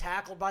 Getting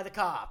tackled by the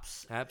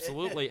cops.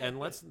 Absolutely. And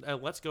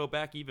let's go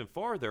back even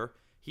farther.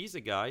 He's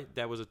a guy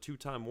that was a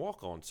 2-time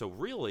walk-on. So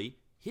really,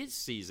 his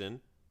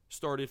season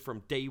started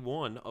from day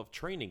one of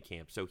training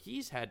camp. So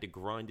he's had to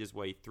grind his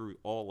way through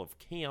all of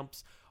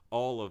camps,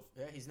 all of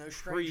he's no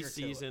stranger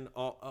preseason, to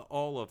it.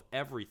 all of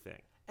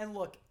everything. And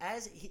look,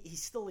 as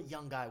he's still a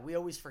young guy, we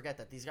always forget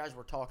that these guys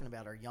we're talking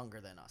about are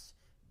younger than us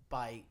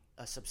by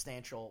a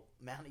substantial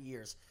amount of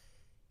years.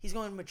 He's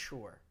going to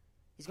mature.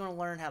 He's going to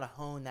learn how to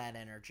hone that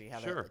energy, how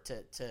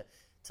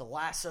to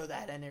lasso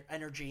that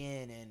energy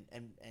in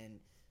and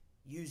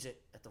use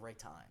it at the right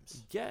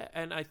times. Yeah,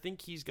 and I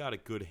think he's got a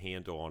good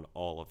handle on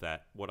all of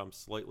that. What I'm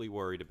slightly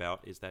worried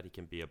about is that he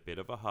can be a bit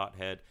of a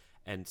hothead,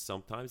 and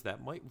sometimes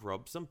that might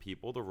rub some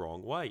people the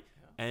wrong way.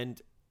 Yeah.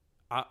 And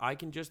I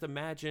can just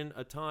imagine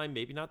a time,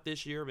 maybe not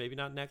this year, maybe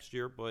not next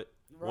year, but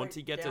once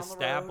he gets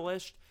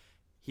established,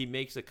 he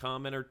makes a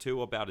comment or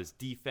two about his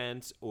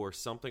defense or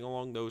something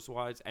along those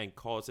lines and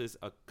causes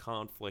a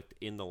conflict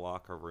in the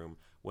locker room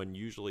when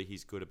usually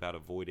he's good about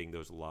avoiding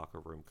those locker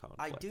room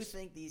conflicts. I do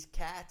think these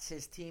cats,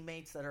 his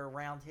teammates that are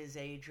around his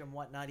age and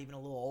whatnot, even a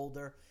little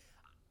older,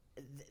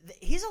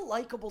 he's a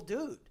likable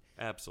dude.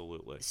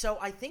 Absolutely. So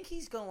I think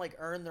he's going to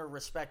earn their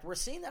respect. We're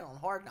seeing that on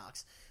Hard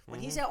Knocks. When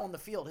he's out on the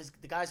field,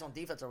 the guys on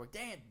defense are like,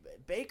 "Damn,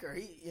 Baker,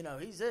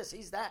 he's this,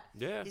 he's that.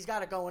 Yeah. He's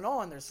got it going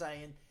on." They're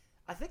saying,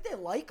 I think they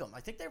like him. I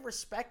think they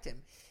respect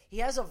him. He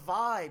has a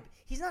vibe.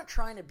 He's not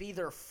trying to be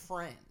their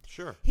friend.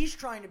 Sure. He's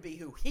trying to be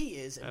who he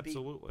is and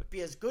Absolutely.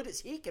 be as good as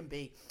he can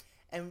be.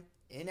 And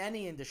in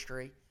any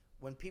industry,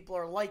 when people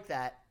are like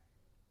that,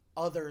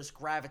 others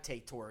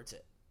gravitate towards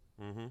it.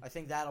 I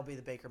think that'll be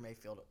the Baker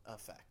Mayfield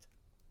effect.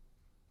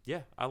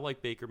 Yeah, I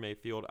like Baker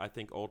Mayfield. I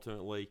think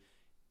ultimately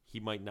he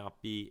might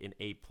not be an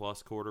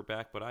A-plus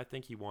quarterback, but I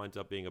think he winds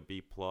up being a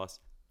B-plus,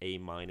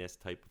 A-minus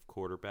type of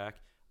quarterback.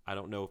 I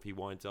don't know if he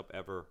winds up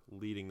ever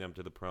leading them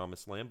to the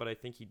promised land, but I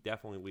think he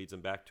definitely leads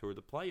them back toward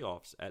the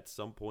playoffs at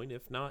some point,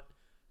 if not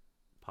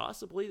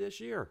possibly this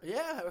year.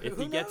 Yeah, if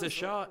he gets a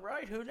shot.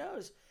 Right, who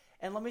knows?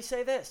 And let me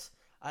say this.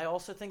 I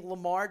also think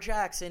Lamar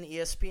Jackson,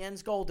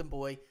 ESPN's golden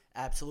boy,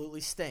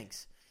 absolutely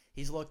stinks.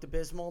 He's looked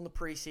abysmal in the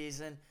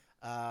preseason,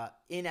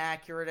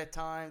 inaccurate at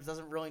times,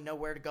 doesn't really know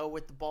where to go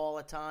with the ball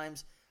at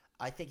times.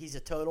 I think he's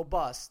a total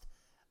bust.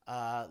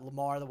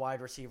 Lamar, the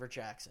wide receiver,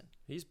 Jackson.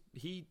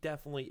 He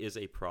definitely is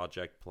a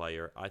project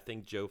player. I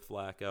think Joe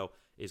Flacco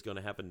is going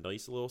to have a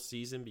nice little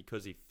season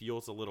because he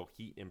feels a little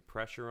heat and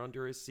pressure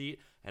under his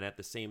seat, and at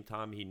the same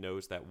time he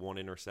knows that one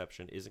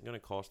interception isn't going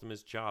to cost him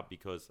his job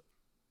because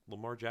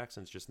Lamar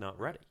Jackson's just not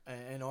ready.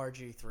 And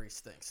RG3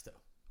 stinks too.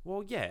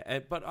 Well, yeah,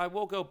 but I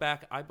will go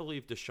back. I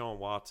believe Deshaun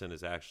Watson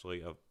is actually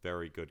a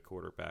very good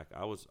quarterback.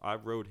 I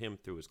rode him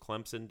through his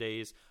Clemson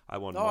days. I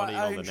won money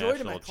on the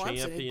national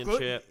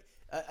championship.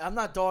 I'm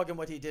not dogging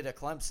what he did at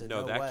Clemson.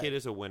 No, No that way. kid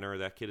is a winner.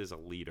 That kid is a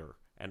leader.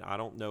 And I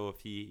don't know if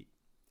he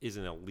is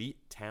an elite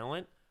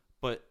talent,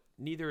 but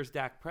neither is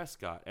Dak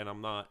Prescott. And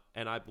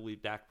I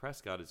believe Dak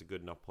Prescott is a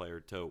good enough player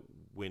to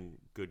win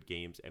good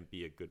games and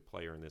be a good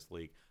player in this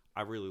league.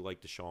 I really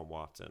like Deshaun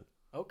Watson.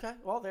 Okay,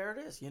 well, there it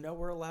is.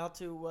 We're allowed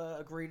to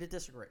agree to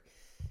disagree.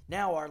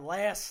 Now, our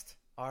last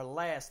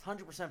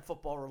 100%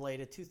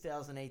 football-related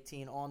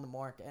 2018 On the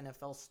Mark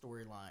NFL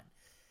storyline.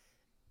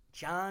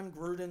 John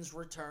Gruden's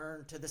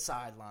return to the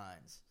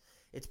sidelines.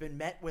 It's been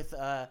met with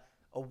a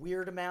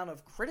weird amount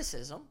of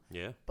criticism.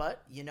 Yeah.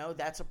 But,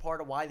 that's a part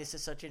of why this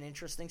is such an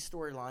interesting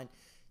storyline,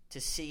 to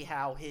see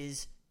how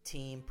his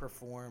team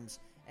performs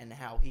and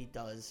how he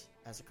does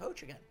as a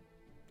coach again.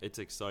 It's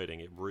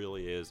exciting. It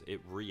really is. It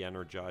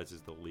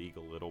re-energizes the league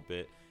a little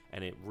bit,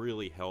 and it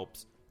really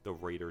helps the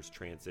Raiders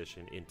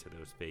transition into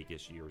those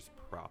Vegas years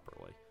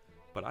properly.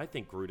 But I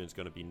think Gruden's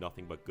going to be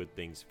nothing but good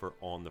things for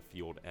on the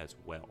field as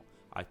well.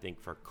 I think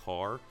for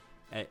Carr,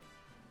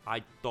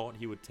 I thought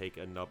he would take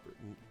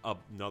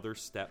another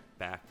step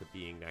back to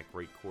being that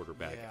great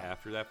quarterback. Yeah.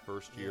 After that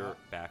first year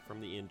back from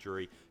the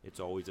injury, it's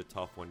always a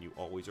tough one. You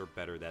always are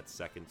better that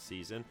second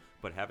season.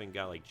 But having a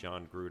guy like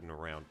John Gruden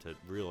around to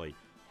really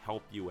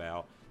help you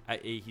out,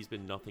 he's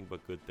been nothing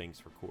but good things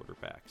for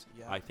quarterbacks.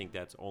 Yeah. I think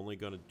that's only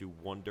going to do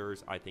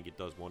wonders. I think it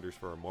does wonders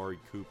for Amari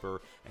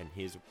Cooper and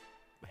his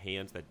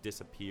hands that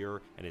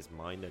disappear and his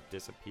mind that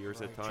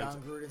disappears at times.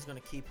 John Gruden's going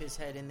to keep his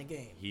head in the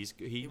game. He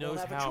won't knows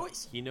have a how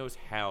choice. he knows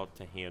how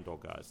to handle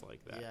guys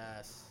like that.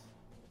 Yes.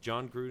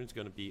 John Gruden's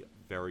going to be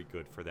very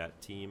good for that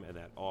team and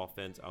that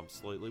offense. I'm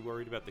slightly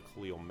worried about the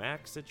Khalil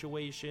Mack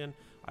situation.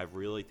 I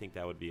really think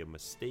that would be a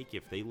mistake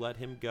if they let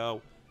him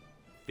go.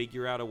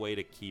 Figure out a way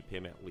to keep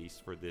him at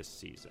least for this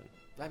season.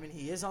 I mean,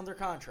 he is under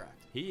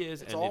contract. He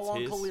is, It's and all it's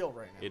on his, Khalil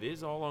right now. It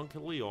is all on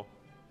Khalil.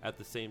 At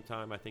the same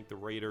time, I think the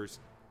Raiders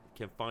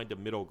can find a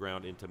middle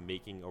ground into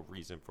making a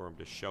reason for him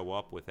to show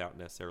up without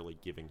necessarily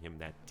giving him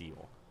that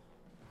deal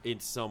in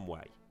some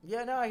way.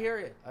 Yeah, no, I hear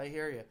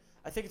you.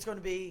 I think it's going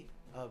to be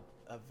a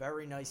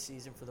very nice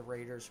season for the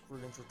Raiders.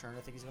 Gruden's return.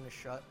 I think he's going to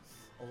shut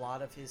a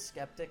lot of his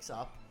skeptics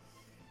up.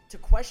 To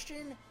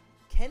question,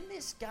 can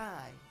this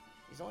guy,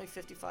 he's only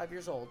 55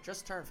 years old,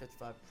 just turned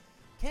 55,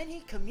 can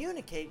he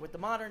communicate with the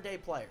modern-day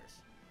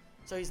players?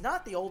 So he's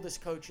not the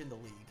oldest coach in the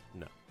league.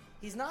 No.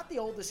 He's not the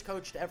oldest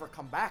coach to ever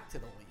come back to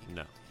the league.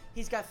 No.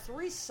 He's got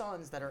 3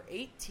 sons that are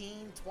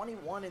 18,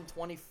 21, and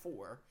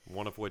 24.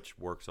 One of which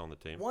works on the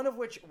team. One of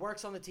which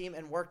works on the team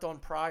and worked on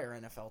prior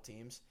NFL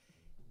teams.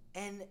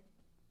 And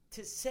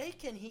to say,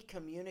 can he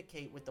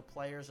communicate with the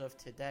players of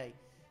today?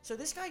 So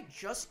this guy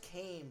just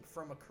came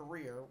from a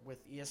career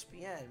with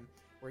ESPN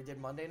where he did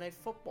Monday Night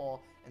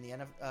Football and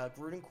the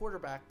Gruden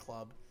Quarterback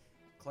Club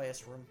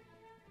classroom,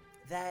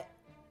 that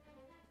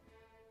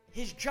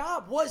his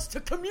job was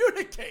to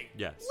communicate.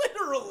 Yes.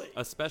 Literally.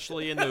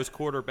 Especially in those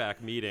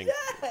quarterback meeting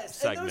Yes.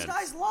 segments. And those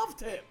guys loved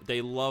him.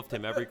 They loved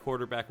him. Every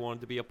quarterback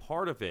wanted to be a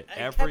part of it.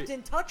 And kept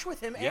in touch with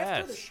him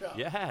after the show.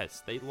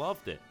 Yes, they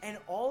loved it. And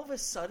all of a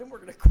sudden, we're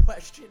going to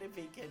question if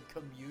he can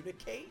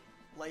communicate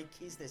like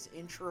he's this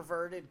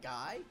introverted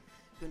guy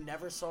who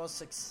never saw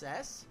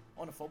success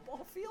on a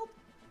football field.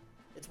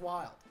 It's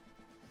wild.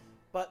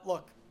 But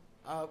look,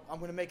 I'm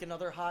going to make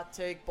another hot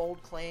take,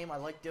 bold claim. I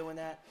like doing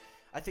that.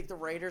 I think the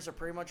Raiders are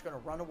pretty much going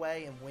to run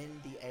away and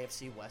win the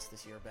AFC West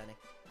this year, Benny.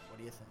 What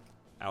do you think?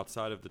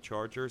 Outside of the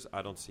Chargers,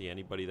 I don't see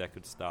anybody that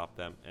could stop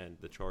them. And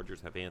the Chargers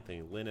have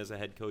Anthony Lynn as a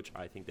head coach.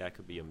 I think that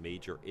could be a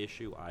major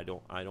issue. I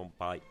don't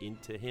buy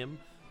into him,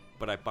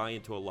 but I buy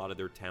into a lot of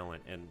their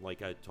talent. And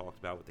like I talked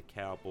about with the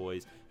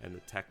Cowboys and the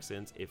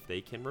Texans, if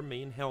they can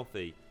remain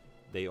healthy,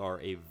 they are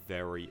a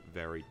very,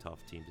 very tough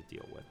team to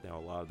deal with. Now,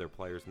 a lot of their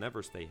players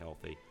never stay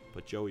healthy,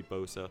 but Joey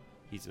Bosa,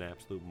 he's an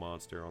absolute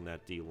monster on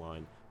that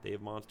D-line. They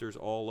have monsters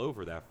all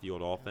over that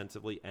field,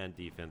 offensively and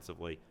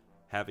defensively.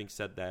 Having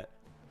said that,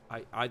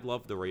 I'd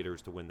love the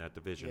Raiders to win that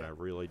division. Yeah. I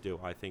really do.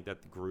 I think that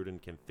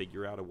Gruden can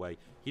figure out a way.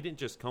 He didn't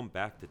just come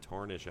back to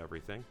tarnish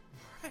everything.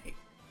 Right.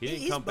 He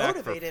didn't He's come back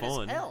for motivated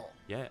fun. as hell.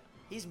 Yeah.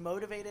 He's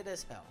motivated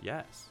as hell.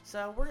 Yes.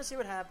 So we're going to see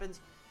what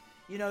happens.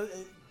 You know,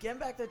 getting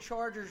back to the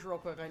Chargers real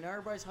quick. I know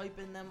everybody's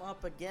hyping them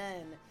up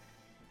again.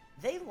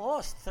 They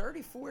lost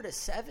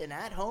 34-7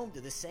 at home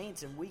to the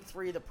Saints in Week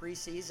 3 of the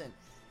preseason.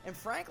 And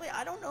frankly,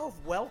 I don't know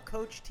if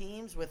well-coached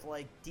teams with,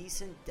 like,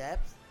 decent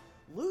depth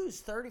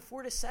lose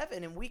 34-7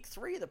 in Week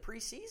 3 of the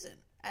preseason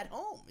at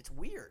home. It's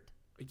weird.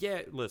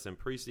 Yeah, listen,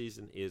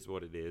 preseason is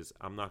what it is.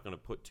 I'm not going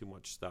to put too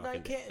much stock No, you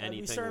into can't. We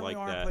anything certainly like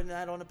aren't that. putting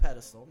that on a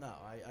pedestal. No,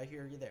 I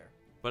hear you there.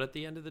 But at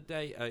the end of the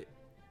day,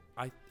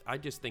 I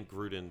just think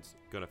Gruden's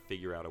going to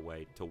figure out a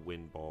way to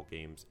win ball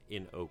games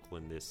in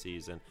Oakland this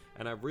season.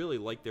 And I really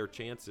like their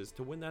chances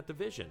to win that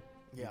division.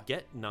 Yeah.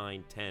 Get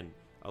 9, 10,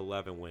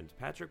 11 wins.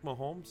 Patrick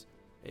Mahomes,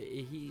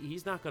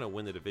 he's not going to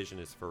win the division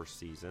his first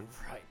season.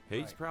 Right.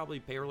 He's right. probably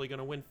barely going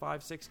to win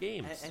 5-6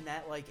 games. And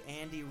that, like,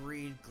 Andy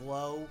Reid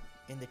glow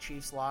in the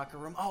Chiefs locker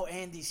room. Oh,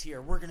 Andy's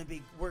here. We're gonna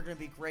be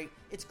great.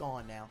 It's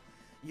gone now.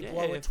 You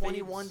blow a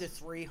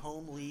 21-3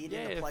 home lead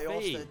in the it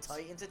playoffs to the fades.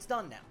 Titans. It's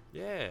done now.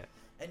 Yeah.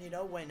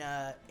 And when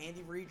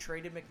Andy Reid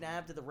traded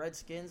McNabb to the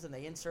Redskins and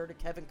they inserted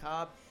Kevin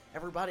Cobb,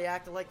 everybody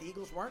acted like the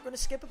Eagles weren't going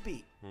to skip a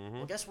beat.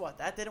 Well, guess what?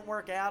 That didn't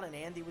work out, and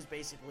Andy was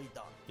basically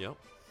done. Yep.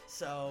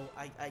 So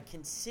I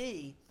can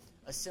see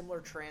a similar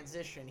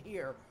transition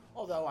here,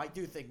 although I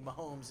do think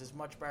Mahomes is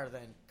much better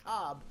than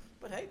Cobb.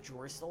 But, hey,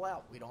 jury's still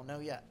out. We don't know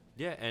yet.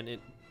 Yeah, and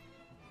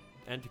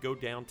to go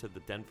down to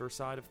the Denver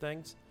side of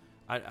things,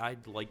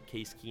 I'd like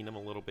Case Keenum a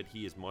little bit.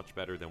 He is much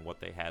better than what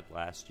they had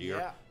last year.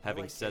 Yeah,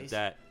 Having like said Case.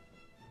 that,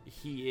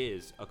 he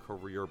is a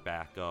career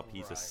backup.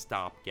 He's a Right.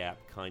 stopgap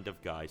kind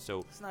of guy.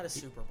 So He's not a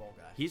Super Bowl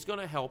guy. he's going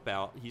to help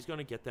out. He's going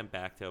to get them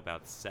back to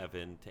about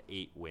 7 to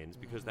 8 wins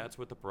because that's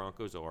what the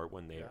Broncos are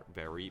when they're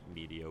very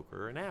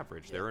mediocre and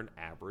average. They're an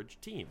average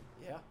team.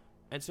 Yeah.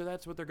 And so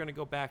that's what they're going to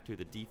go back to.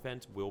 The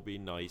defense will be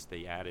nice.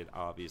 They added,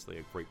 obviously,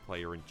 a great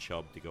player in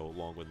Chubb to go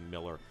along with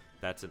Miller.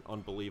 That's an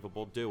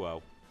unbelievable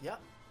duo. Yeah.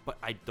 But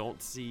I don't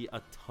see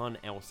a ton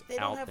else They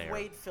out don't have there.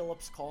 Wade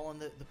Phillips calling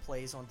the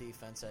plays on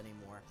defense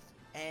anymore.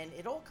 And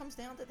it all comes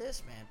down to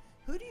this, man.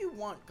 Who do you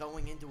want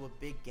going into a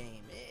big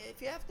game?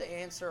 If you have to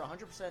answer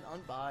 100%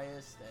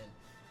 unbiased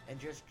and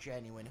just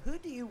genuine, who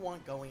do you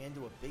want going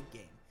into a big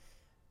game?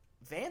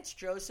 Vance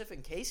Joseph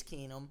and Case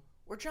Keenum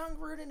or John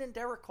Gruden and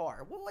Derek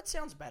Carr? Well, what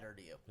sounds better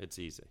to you? It's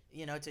easy.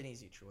 It's an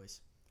easy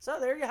choice. So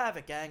there you have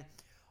it, gang.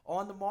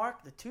 On the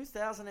mark, the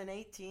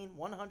 2018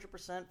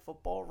 100%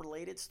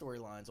 football-related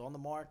storylines. On the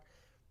mark,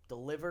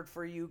 delivered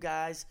for you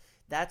guys.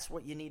 That's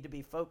what you need to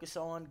be focused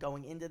on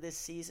going into this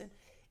season.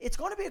 It's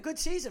going to be a good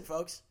season,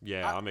 folks.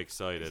 Yeah, I'm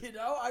excited.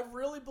 I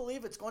really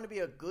believe it's going to be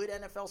a good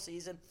NFL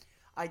season.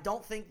 I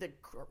don't think the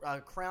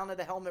crown of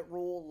the helmet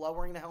rule,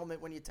 lowering the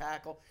helmet when you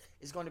tackle,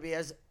 is going to be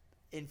as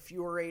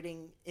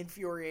infuriating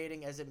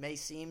as it may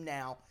seem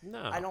now.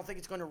 No. I don't think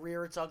it's going to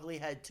rear its ugly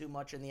head too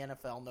much in the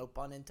NFL, no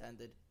pun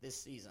intended,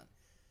 this season.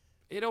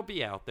 It'll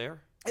be out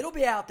there. It'll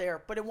be out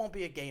there, but it won't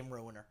be a game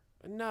ruiner.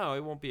 No,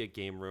 it won't be a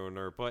game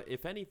ruiner. But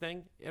if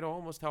anything, it'll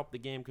almost help the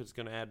game because it's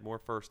going to add more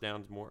first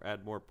downs,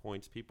 add more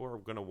points. People are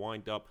going to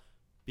wind up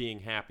being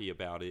happy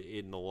about it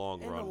in the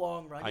long run. In the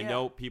long run, I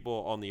know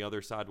people on the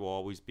other side will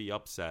always be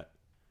upset,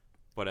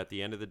 but at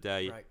the end of the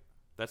day,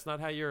 that's not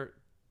how you're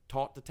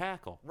taught to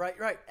tackle. Right.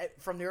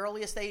 From the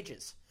earliest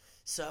ages.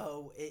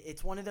 So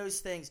it's one of those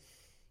things.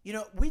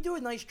 We do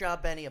a nice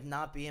job, Benny, of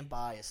not being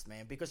biased,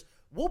 man, because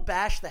we'll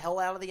bash the hell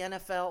out of the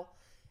NFL,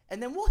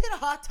 and then we'll hit a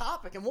hot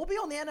topic, and we'll be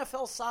on the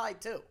NFL side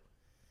too.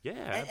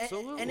 Yeah,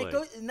 absolutely.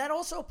 And that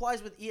also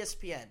applies with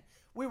ESPN.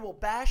 We will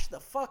bash the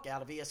fuck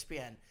out of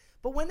ESPN.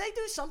 But when they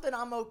do something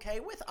I'm okay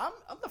with, I'm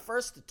the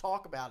first to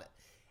talk about it.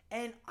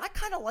 And I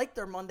kind of like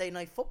their Monday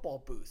Night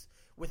Football booth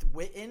with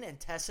Witten and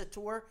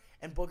Tessitore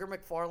and Booger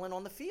McFarland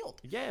on the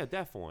field. Yeah,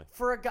 definitely.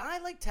 For a guy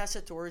like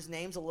Tessitore, whose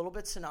name's a little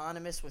bit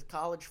synonymous with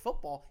college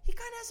football, he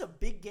kind of has a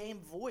big game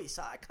voice.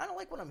 I kind of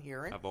like what I'm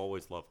hearing. I've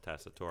always loved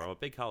Tessitore. I'm a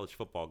big college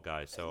football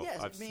guy, so Yes,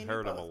 I've me and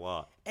heard you him a both.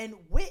 lot. And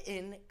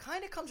Witten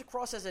kind of comes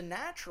across as a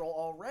natural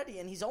already,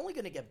 and he's only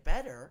going to get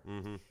better.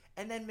 Mm-hmm.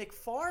 And then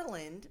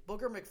McFarland,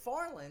 Booger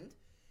McFarland,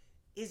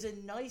 is a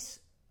nice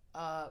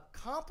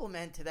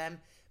compliment to them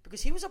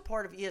because he was a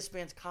part of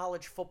ESPN's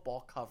college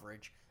football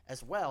coverage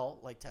as well,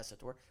 like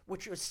Tessitore,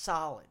 which was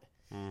solid.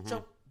 Mm-hmm.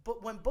 So,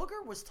 but when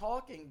Booger was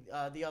talking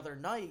the other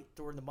night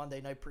during the Monday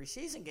night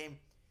preseason game,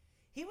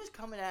 he was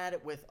coming at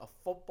it with a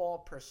football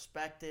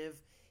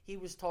perspective. He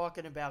was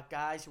talking about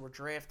guys who were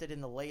drafted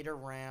in the later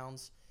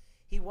rounds.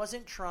 He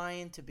wasn't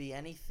trying to be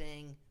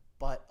anything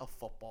but a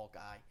football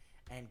guy.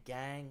 And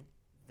gang,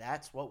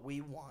 that's what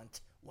we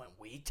want when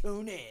we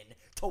tune in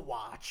to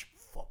watch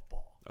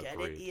football. Get it,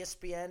 Agreed.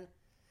 ESPN?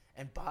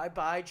 And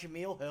bye-bye,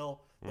 Jameel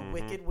Hill. The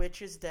Wicked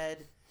Witch is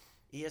dead.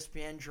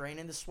 ESPN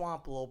draining the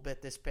swamp a little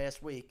bit this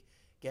past week,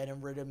 getting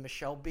rid of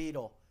Michelle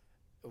Beadle,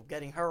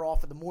 getting her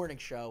off of the morning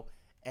show,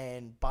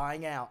 and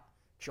buying out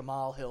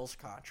Jamal Hill's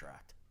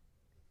contract.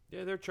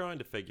 Yeah, they're trying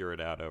to figure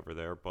it out over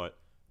there, but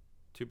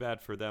too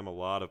bad for them. A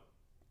lot of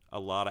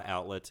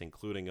outlets,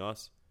 including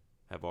us,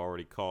 have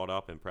already caught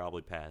up and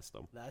probably passed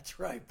them. That's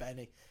right,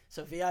 Benny.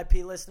 So VIP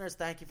listeners,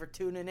 thank you for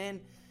tuning in.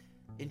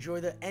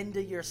 Enjoy the end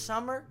of your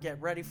summer. Get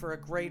ready for a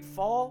great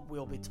fall.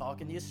 We'll be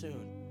talking to you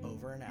soon.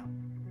 Over and out.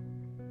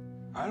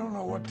 I don't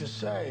know what to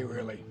say,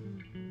 really.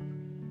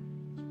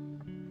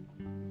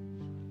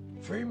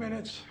 3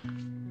 minutes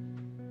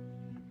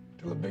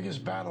to the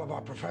biggest battle of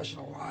our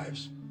professional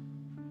lives.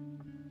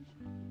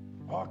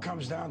 All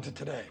comes down to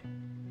today.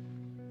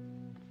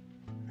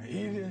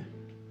 Either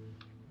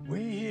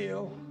we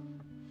heal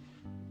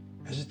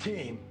as a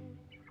team,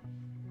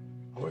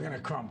 or we're gonna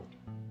crumble.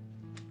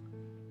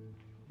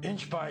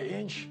 Inch by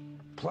inch,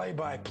 play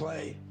by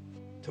play,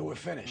 till we're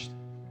finished.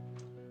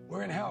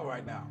 We're in hell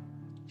right now,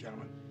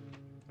 gentlemen.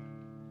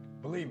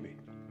 Believe me.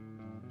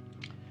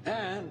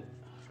 And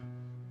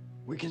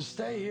we can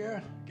stay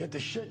here, get the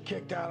shit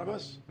kicked out of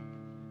us,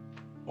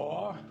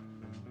 or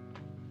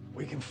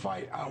we can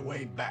fight our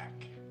way back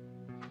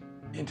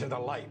into the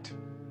light.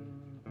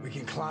 We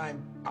can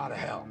climb out of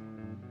hell.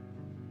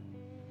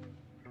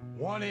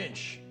 1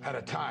 inch at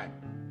a time.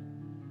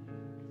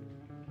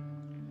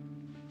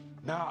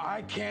 Now,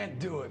 I can't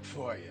do it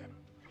for you,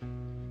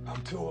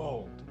 I'm too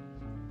old.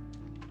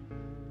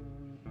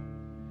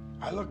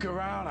 I look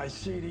around, I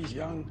see these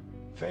young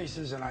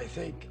faces, and I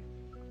think,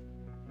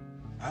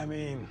 I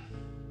mean,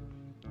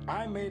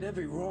 I made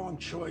every wrong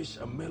choice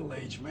a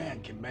middle-aged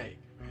man can make.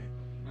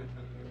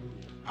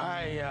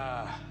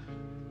 I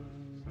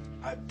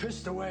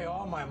pissed away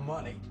all my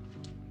money,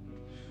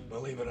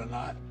 believe it or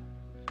not.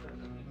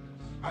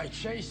 I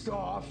chased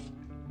off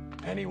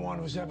anyone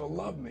who's ever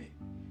loved me.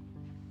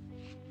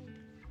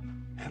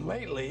 And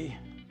lately,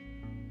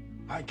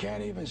 I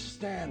can't even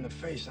stand the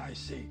face I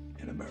see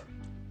in the mirror.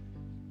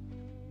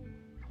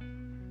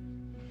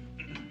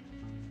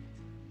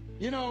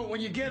 You know, when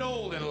you get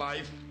old in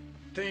life,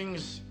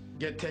 things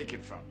get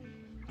taken from you.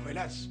 I mean,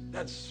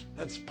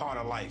 that's part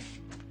of life.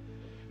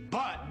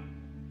 But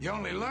you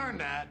only learn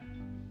that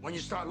when you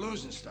start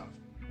losing stuff.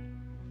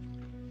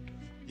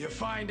 You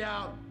find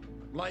out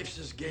life's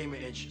this game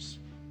of inches.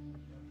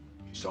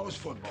 So is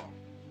football.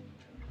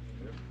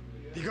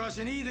 Because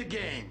in either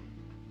game,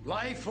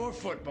 life or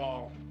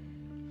football,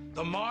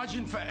 the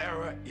margin for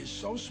error is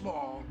so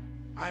small.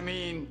 I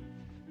mean,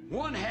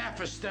 1/2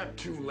 a step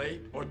too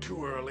late or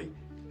too early,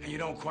 and you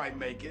don't quite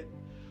make it.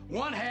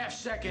 1/2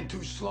 second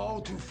too slow,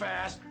 too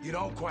fast, you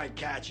don't quite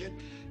catch it.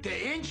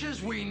 The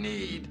inches we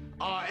need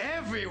are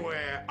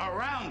everywhere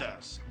around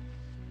us.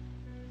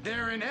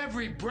 They're in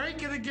every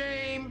break of the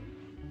game,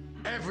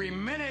 every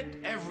minute,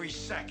 every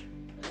second.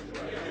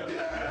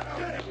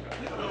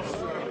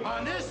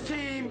 On this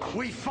team,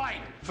 we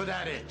fight for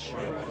that inch.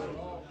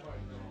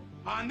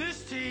 On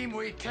this team,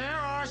 we tear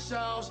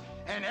ourselves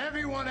and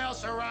everyone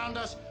else around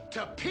us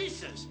to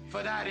pieces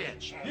for that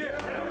inch.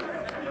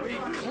 We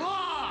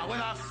claw with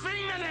our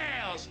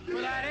fingernails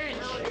for that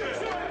inch.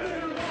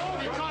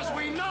 Because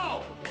we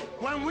know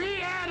when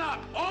we add up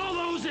all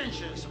those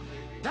inches,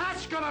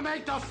 that's gonna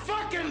make the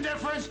fucking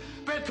difference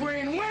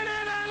between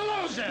winning and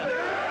losing.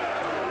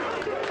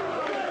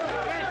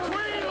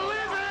 Between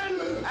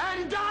living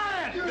and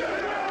dying.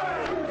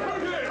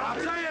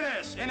 I'll tell you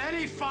this, in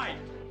any fight,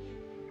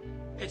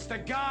 it's the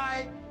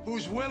guy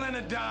who's willing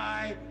to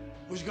die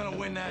who's gonna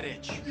win that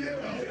inch.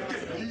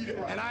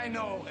 And I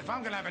know if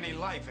I'm gonna have any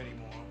life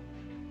anymore,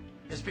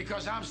 it's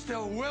because I'm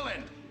still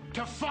willing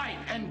to fight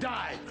and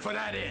die for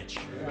that inch.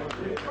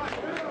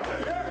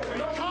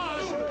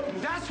 Because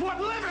that's what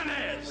living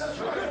is.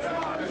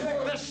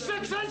 The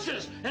 6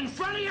 inches in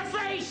front of your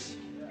face.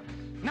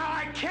 Now,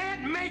 I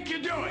can't make you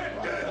do it.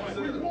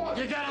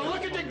 You gotta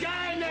look at the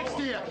guy next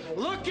to you.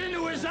 Look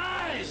into his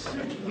eyes.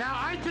 Now,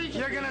 I think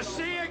you're gonna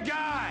see a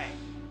guy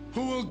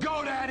who will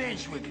go that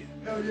inch with you.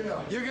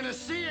 You're gonna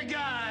see a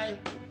guy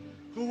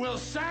who will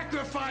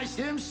sacrifice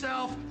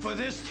himself for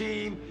this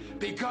team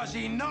because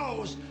he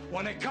knows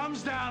when it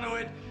comes down to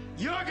it,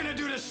 you're gonna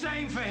do the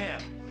same for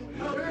him.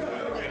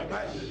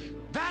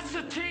 That's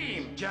a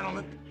team,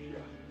 gentlemen.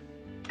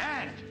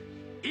 And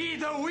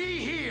either we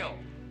heal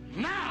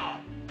now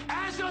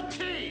as a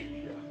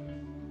team,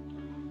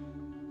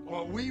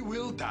 or we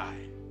will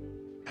die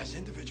as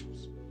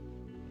individuals.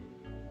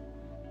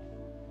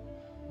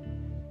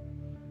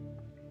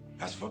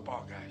 That's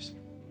football, guys.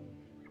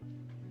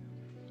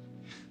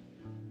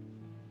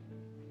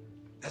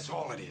 That's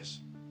all it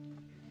is.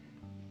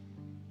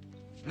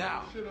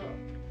 Now,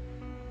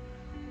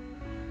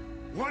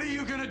 what are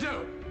you gonna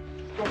do?